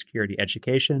Cybersecurity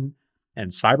Education,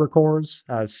 and CyberCore's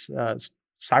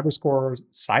Cybercore's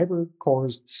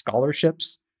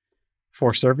scholarships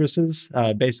for services,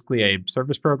 basically a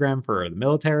service program for the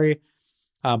military.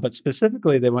 But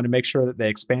specifically, they want to make sure that they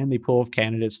expand the pool of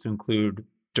candidates to include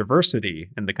diversity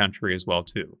in the country as well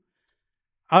too.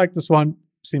 I like this one.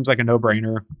 Seems like a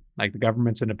no-brainer. Like the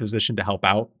government's in a position to help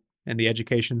out in the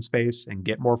education space and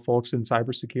get more folks in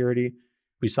cybersecurity.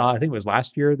 We saw, I think it was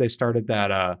last year, they started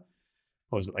that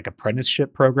what was it, like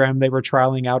apprenticeship program they were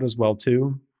trialing out as well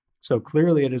too. So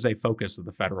clearly it is a focus of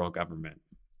the federal government.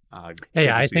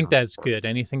 Yeah, I think that's good.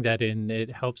 Anything that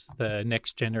it helps the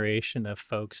next generation of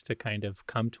folks to kind of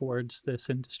come towards this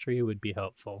industry would be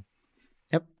helpful.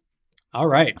 Yep. All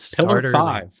right. Start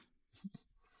Pillar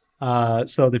 5.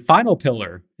 So the final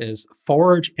pillar is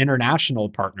forge international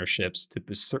partnerships to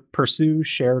pursue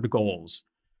shared goals.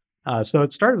 So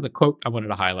it started with a quote I wanted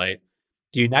to highlight.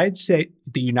 The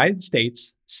United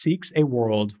States seeks a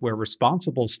world where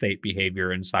responsible state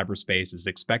behavior in cyberspace is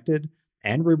expected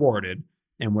and rewarded,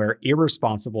 and where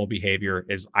irresponsible behavior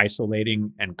is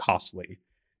isolating and costly.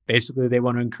 Basically, they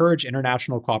want to encourage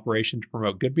international cooperation to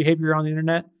promote good behavior on the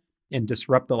internet and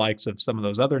disrupt the likes of some of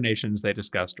those other nations they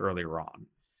discussed earlier on,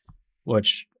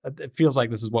 which it feels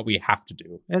like this is what we have to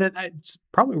do. And it's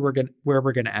probably where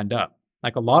we're going to end up.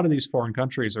 Like a lot of these foreign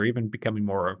countries are even becoming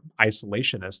more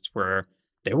isolationists, where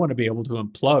they want to be able to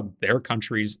unplug their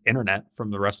country's internet from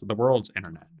the rest of the world's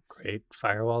internet. Great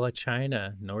firewall of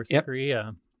China, North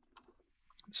Korea.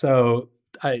 So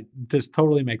this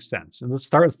totally makes sense. And let's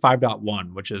start with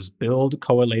 5.1, which is build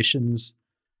coalitions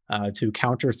to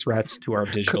counter threats to our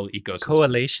digital ecosystem.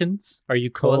 Coalitions? Are you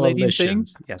collating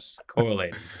things? Yes,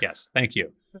 collating. Yes, thank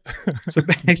you. So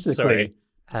basically,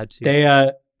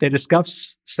 they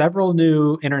discuss several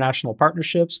new international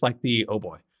partnerships like the,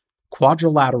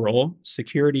 Quadrilateral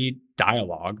Security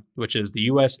Dialogue, which is the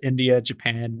US, India,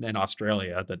 Japan, and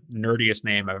Australia, the nerdiest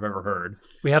name I've ever heard.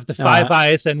 We have the Five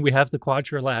Eyes and we have the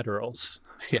Quadrilaterals.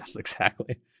 Yes,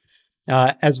 exactly.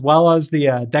 As well as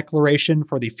the Declaration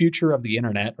for the Future of the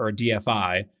Internet, or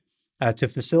DFI, to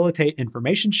facilitate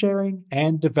information sharing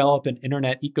and develop an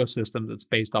internet ecosystem that's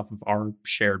based off of our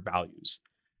shared values.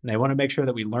 And they want to make sure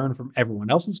that we learn from everyone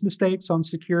else's mistakes on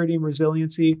security and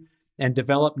resiliency, and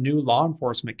develop new law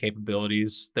enforcement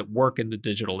capabilities that work in the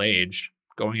digital age,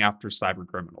 going after cyber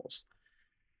criminals.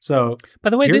 So, by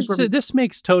the way, this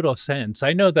makes total sense.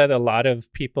 I know that a lot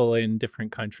of people in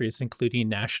different countries, including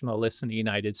nationalists in the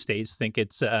United States, think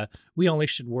it's we only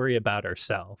should worry about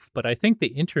ourselves. But I think the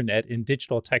internet and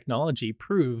digital technology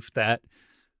prove that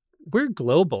we're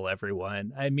global,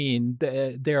 everyone. I mean,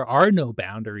 there are no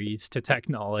boundaries to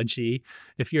technology.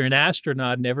 If you're an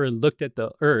astronaut and never looked at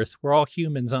the Earth, we're all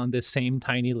humans on this same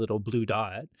tiny little blue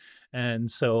dot.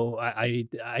 And so I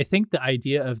think the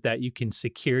idea of that you can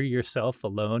secure yourself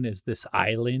alone as this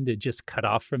island and just cut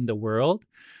off from the world,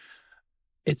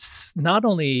 it's not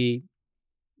only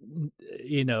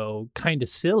kind of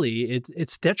silly,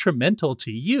 it's detrimental to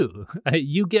you.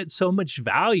 You get so much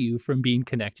value from being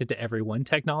connected to everyone.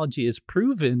 Technology has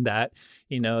proven that,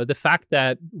 the fact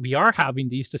that we are having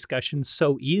these discussions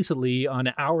so easily on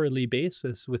an hourly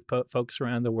basis with folks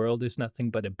around the world is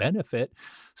nothing but a benefit.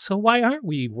 So why aren't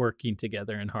we working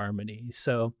together in harmony?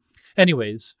 So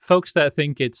anyways, folks that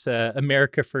think it's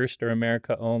America first or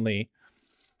America only,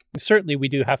 certainly we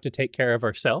do have to take care of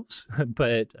ourselves,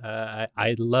 but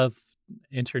I love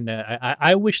internet.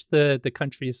 I wish the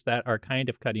countries that are kind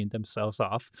of cutting themselves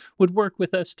off would work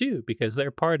with us too, because they're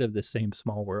part of the same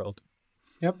small world.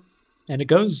 Yep. And it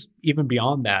goes even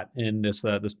beyond that in this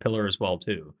pillar as well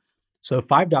too. So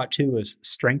 5.2 is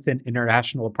strengthen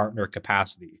international partner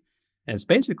capacity. And it's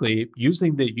basically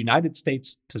using the United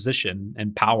States' position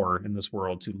and power in this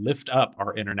world to lift up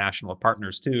our international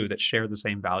partners too that share the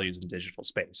same values in digital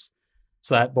space.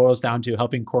 So that boils down to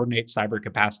helping coordinate cyber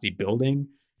capacity building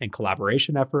and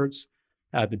collaboration efforts,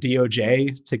 the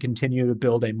DOJ to continue to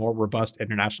build a more robust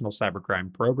international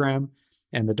cybercrime program,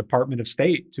 and the Department of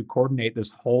State to coordinate this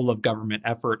whole of government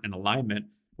effort and alignment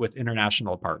with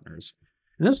international partners.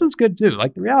 And this one's good too.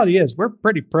 Like the reality is we're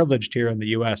pretty privileged here in the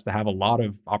US to have a lot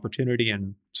of opportunity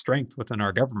and strength within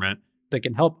our government that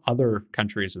can help other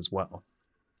countries as well.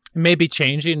 It may be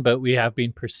changing, but we have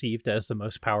been perceived as the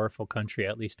most powerful country,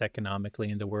 at least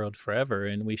economically, in the world forever.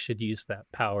 And we should use that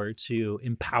power to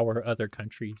empower other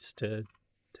countries to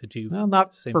do. Well,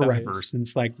 not forever,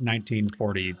 since like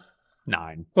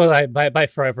 1949. Well, by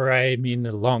forever, I mean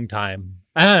a long time.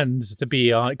 And to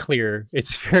be clear,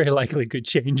 it's very likely could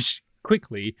change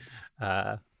quickly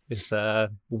with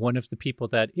one of the people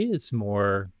that is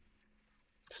more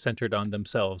centered on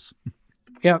themselves.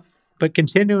 Yeah, But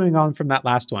continuing on from that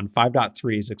last one,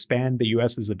 5.3 is expand the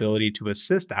US's ability to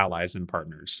assist allies and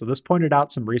partners. So this pointed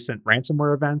out some recent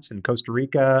ransomware events in Costa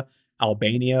Rica,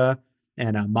 Albania,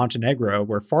 and Montenegro,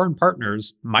 where foreign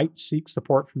partners might seek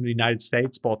support from the United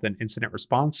States, both in incident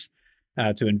response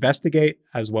to investigate,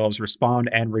 as well as respond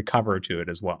and recover to it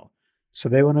as well. So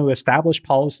they want to establish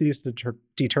policies to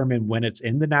determine when it's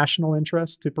in the national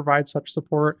interest to provide such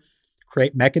support,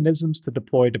 create mechanisms to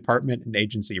deploy department and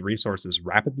agency resources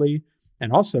rapidly,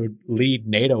 and also lead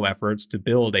NATO efforts to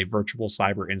build a virtual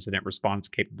cyber incident response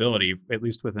capability, at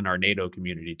least within our NATO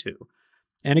community too.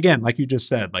 And again, like you just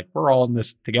said, like we're all in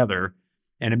this together,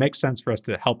 and it makes sense for us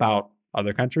to help out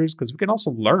other countries because we can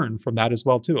also learn from that as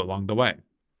well too along the way.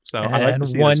 So I like to And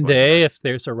see one this one. day, if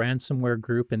there's a ransomware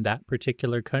group in that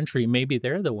particular country, maybe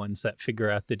they're the ones that figure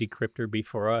out the decryptor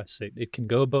before us. It can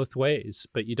go both ways,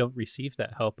 but you don't receive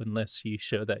that help unless you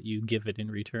show that you give it in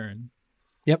return.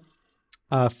 Yep.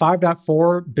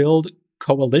 5.4, build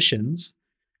coalitions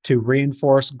to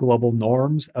reinforce global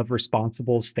norms of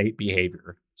responsible state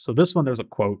behavior. So this one, there's a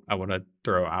quote I want to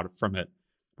throw out from it,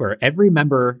 where every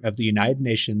member of the United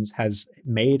Nations has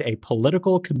made a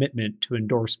political commitment to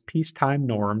endorse peacetime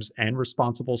norms and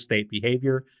responsible state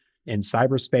behavior in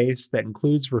cyberspace that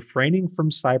includes refraining from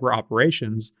cyber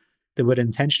operations that would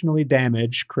intentionally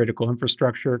damage critical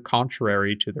infrastructure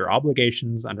contrary to their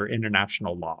obligations under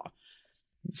international law.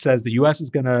 It says the US is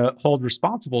going to hold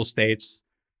responsible states,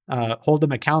 hold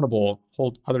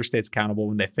other states accountable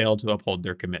when they fail to uphold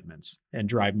their commitments and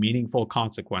drive meaningful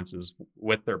consequences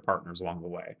with their partners along the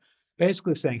way.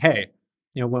 Basically saying, hey,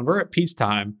 when we're at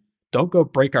peacetime, don't go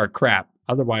break our crap.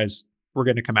 Otherwise, we're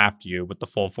going to come after you with the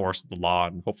full force of the law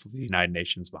and hopefully the United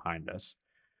Nations behind us.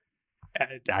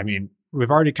 I mean, we've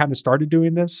already kind of started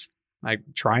doing this, like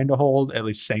trying to hold, at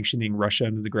least sanctioning Russia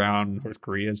into the ground. North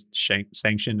Korea is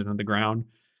sanctioned into the ground.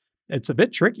 It's a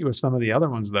bit tricky with some of the other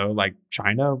ones, though. Like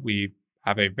China, we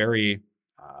have a very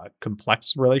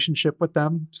complex relationship with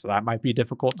them, so that might be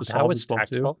difficult to solve as well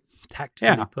too.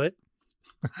 Tactfully put.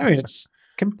 I mean, it's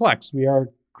complex. We are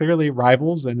clearly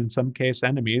rivals and in some case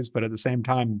enemies, but at the same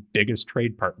time, biggest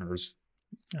trade partners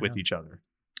with each other.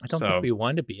 I don't think we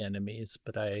want to be enemies,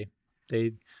 but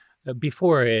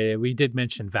before we did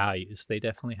mention values. They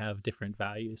definitely have different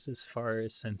values as far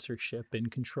as censorship and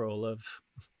control of.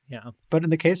 Yeah. But in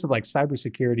the case of like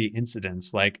cybersecurity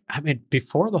incidents,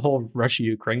 before the whole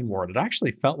Russia-Ukraine war, it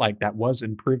actually felt like that was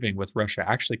improving with Russia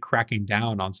actually cracking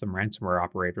down on some ransomware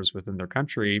operators within their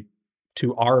country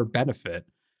to our benefit.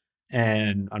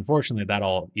 And unfortunately, that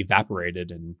all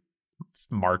evaporated in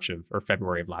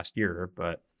February of last year.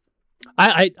 But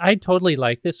I totally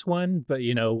like this one, but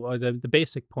the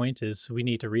basic point is we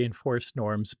need to reinforce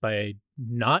norms by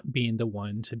not being the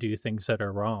one to do things that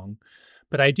are wrong.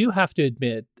 But I do have to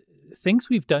admit, things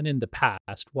we've done in the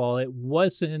past, while it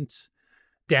wasn't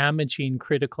damaging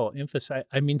critical infrastructure,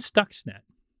 Stuxnet.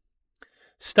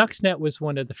 Stuxnet was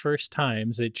one of the first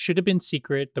times. It should have been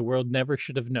secret. The world never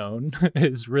should have known,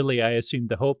 is really, I assume,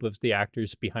 the hope of the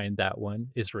actors behind that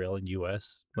one, Israel and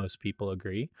US. Most people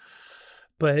agree.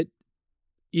 But,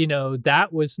 that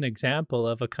was an example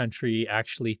of a country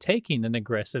actually taking an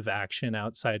aggressive action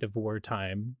outside of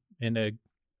wartime in a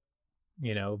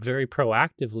very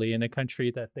proactively in a country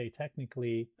that they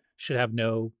technically should have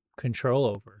no control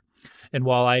over. And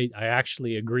while I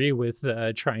actually agree with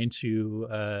trying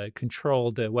to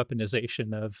control the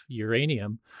weaponization of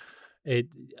uranium,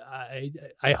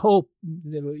 I hope,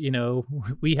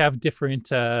 we have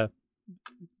different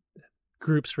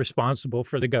groups responsible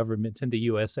for the government in the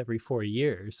US every 4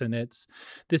 years. And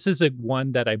this is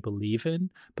one that I believe in,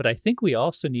 but I think we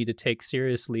also need to take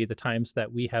seriously the times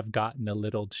that we have gotten a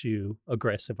little too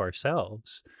aggressive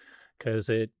ourselves, because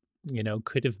it,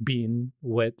 could have been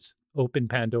what opened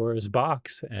Pandora's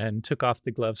box and took off the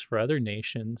gloves for other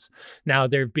nations. Now,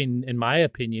 there have been, in my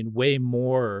opinion, way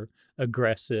more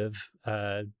aggressive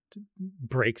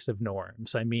breaks of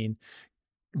norms. I mean,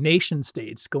 nation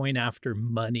states going after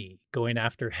money, going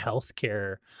after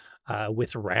healthcare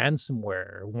with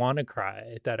ransomware,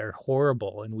 WannaCry, that are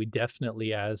horrible. And we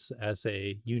definitely, as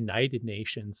a United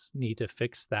Nations, need to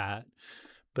fix that.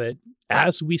 But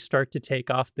as we start to take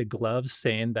off the gloves,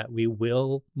 saying that we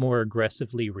will more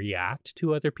aggressively react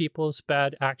to other people's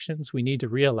bad actions, we need to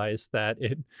realize that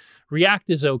react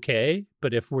is okay,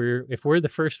 but if we're the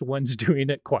first ones doing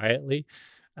it quietly,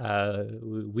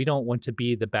 we don't want to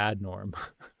be the bad norm.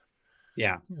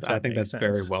 Yeah, I think that's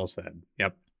very well said.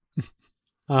 Yep.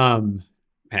 Man,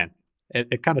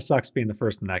 it kind of sucks being the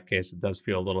first in that case. It does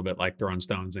feel a little bit like throwing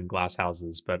stones in glass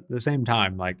houses, but at the same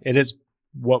time, like it is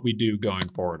what we do going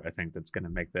forward. I think that's going to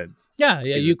make the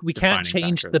we can't defining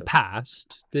change factor of the this.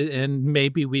 past, and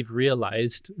maybe we've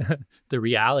realized the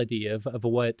reality of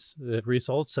what the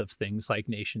results of things like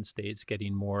nation states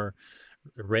getting more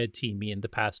red teamy in the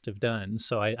past have done.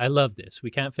 So I love this.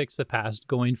 We can't fix the past.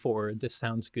 Going forward, this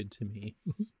sounds good to me.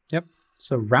 Yep.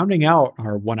 So rounding out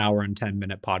our 1 hour and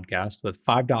 10-minute podcast with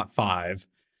 5.5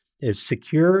 is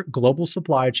secure global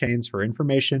supply chains for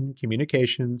information,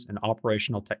 communications, and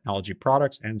operational technology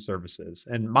products and services.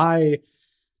 And my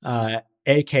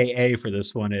AKA for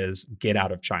this one is get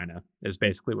out of China, is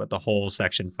basically what the whole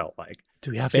section felt like.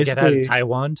 Do we have to get out of Basically,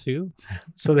 Taiwan too?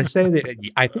 So they say that,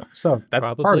 I think so. That's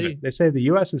part of Probably. it. They say the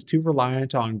US is too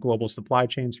reliant on global supply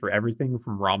chains for everything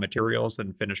from raw materials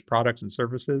and finished products and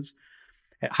services.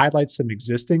 It highlights some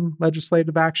existing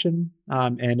legislative action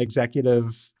and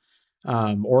executive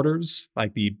orders,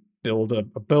 like the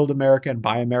Build America and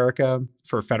Buy America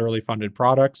for federally funded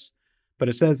products. But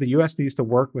it says the US needs to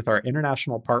work with our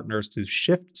international partners to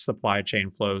shift supply chain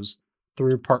flows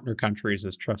through partner countries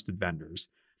as trusted vendors.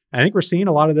 I think we're seeing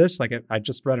a lot of this. Like I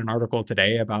just read an article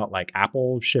today about like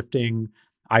Apple shifting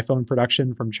iPhone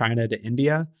production from China to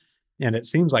India. And it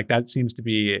seems like that seems to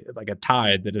be like a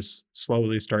tide that is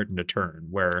slowly starting to turn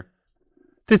where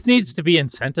this needs to be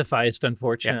incentivized,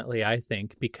 unfortunately, I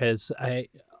think, because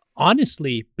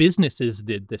honestly, businesses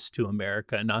did this to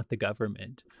America, not the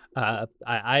government.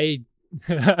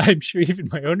 I'm sure even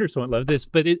my owners won't love this,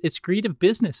 but it's greed of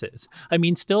businesses. I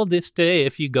mean, still this day,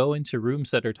 if you go into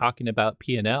rooms that are talking about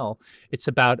P&L, it's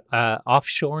about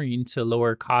offshoring to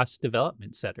lower cost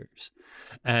development centers.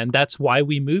 And that's why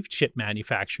we moved chip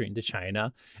manufacturing to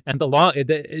China. And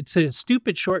it's a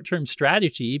stupid short-term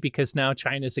strategy because now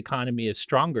China's economy is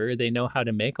stronger. They know how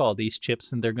to make all these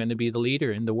chips and they're going to be the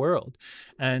leader in the world.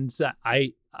 And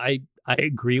I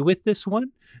agree with this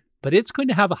one. But it's going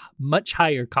to have a much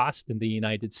higher cost in the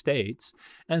United States.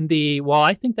 And while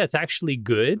I think that's actually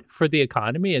good for the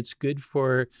economy, it's good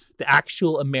for the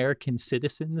actual American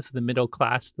citizens, the middle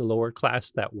class, the lower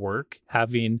class that work,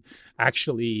 having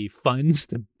actually funds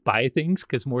to buy things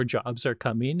because more jobs are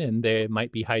coming and they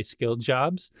might be high skilled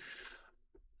jobs.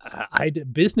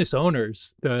 Business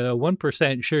owners, the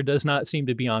 1% sure does not seem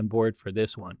to be on board for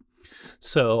this one.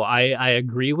 So I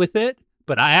agree with it.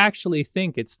 But I actually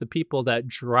think it's the people that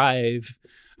drive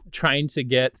trying to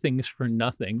get things for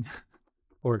nothing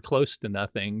or close to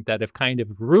nothing that have kind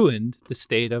of ruined the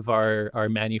state of our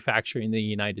manufacturing in the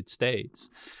United States.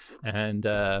 And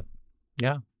we'll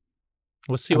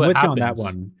see I'm what with happens. you on that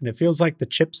one. And it feels like the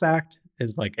CHIPS Act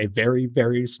is like a very,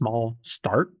 very small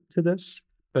start to this,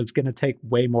 but it's going to take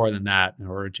way more than that in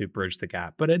order to bridge the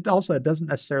gap. But it doesn't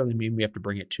necessarily mean we have to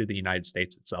bring it to the United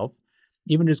States itself.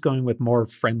 Even just going with more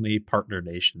friendly partner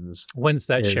nations. Ones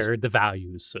that share the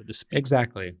values, so to speak.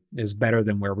 Exactly. Is better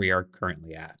than where we are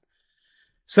currently at.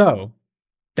 So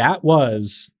that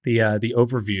was the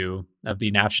overview of the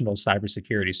National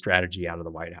Cybersecurity Strategy out of the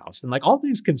White House. And like all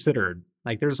things considered,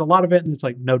 like there's a lot of it and it's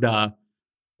like, no duh.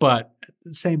 But at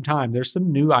the same time, there's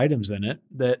some new items in it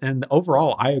and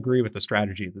overall, I agree with the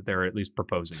strategy that they're at least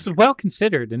proposing. It's well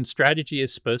considered, and strategy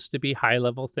is supposed to be high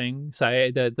level things.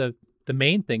 The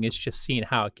main thing is just seeing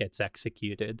how it gets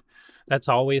executed. That's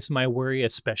always my worry,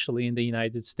 especially in the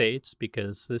United States,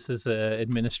 because this is an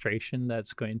administration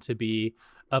that's going to be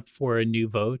up for a new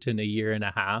vote in a year and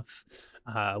a half.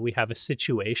 We have a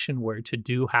situation where to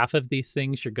do half of these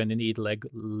things, you're going to need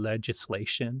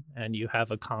legislation, and you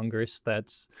have a Congress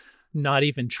that's not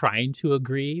even trying to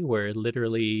agree, where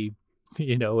literally,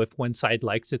 if one side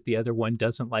likes it, the other one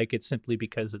doesn't like it simply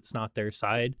because it's not their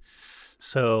side.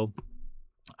 So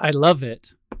I love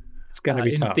it. It's going to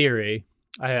be tough. In theory.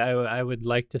 I would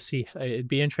like to see, it'd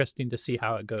be interesting to see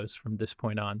how it goes from this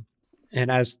point on. And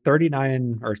as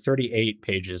 39 or 38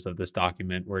 pages of this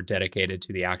document were dedicated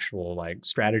to the actual like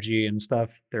strategy and stuff,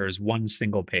 there is one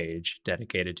single page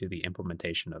dedicated to the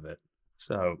implementation of it.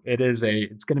 So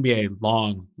it's going to be a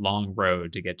long, long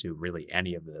road to get to really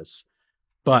any of this.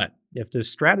 But if this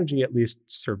strategy at least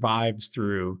survives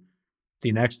through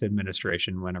the next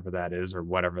administration, whenever that is, or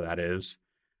whatever that is,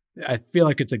 I feel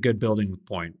like it's a good building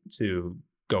point to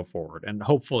go forward. And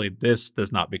hopefully this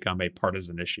does not become a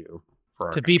partisan issue for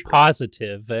our country. Be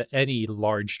positive, any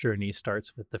large journey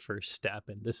starts with the first step.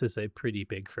 And this is a pretty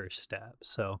big first step.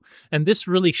 So, and this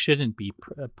really shouldn't be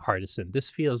partisan. This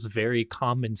feels very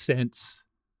common sense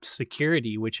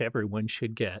security, which everyone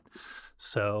should get.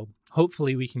 So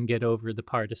hopefully we can get over the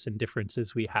partisan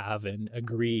differences we have and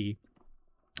agree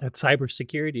that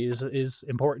cybersecurity is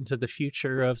important to the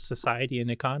future of society and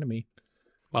economy.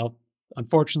 Well,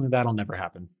 unfortunately, that'll never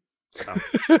happen. So,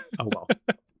 oh well.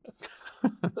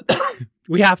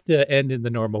 We have to end in the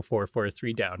normal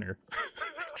 443 downer.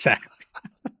 Exactly.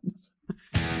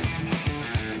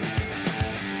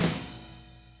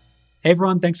 Hey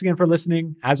everyone, thanks again for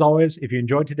listening. As always, if you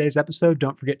enjoyed today's episode,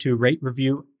 don't forget to rate,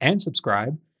 review, and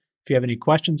subscribe. If you have any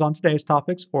questions on today's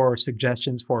topics or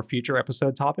suggestions for future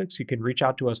episode topics, you can reach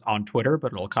out to us on Twitter,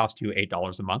 but it'll cost you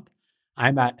 $8 a month.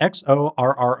 I'm at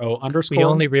XORRO_. We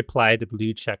only reply to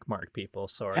blue check mark people.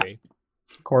 Sorry. Yeah.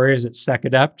 Corey is at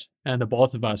SecAdept, and the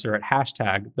both of us are at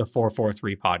hashtag the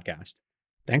 443 podcast.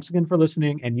 Thanks again for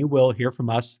listening, and you will hear from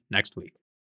us next week.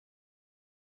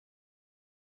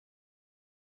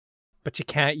 But you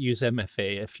can't use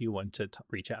MFA if you want to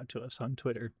reach out to us on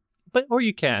Twitter. Or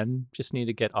you can. Just need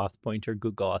to get Authpoint or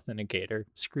Google Authenticator.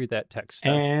 Screw that text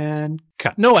stuff. And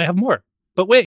cut. No, I have more. But wait.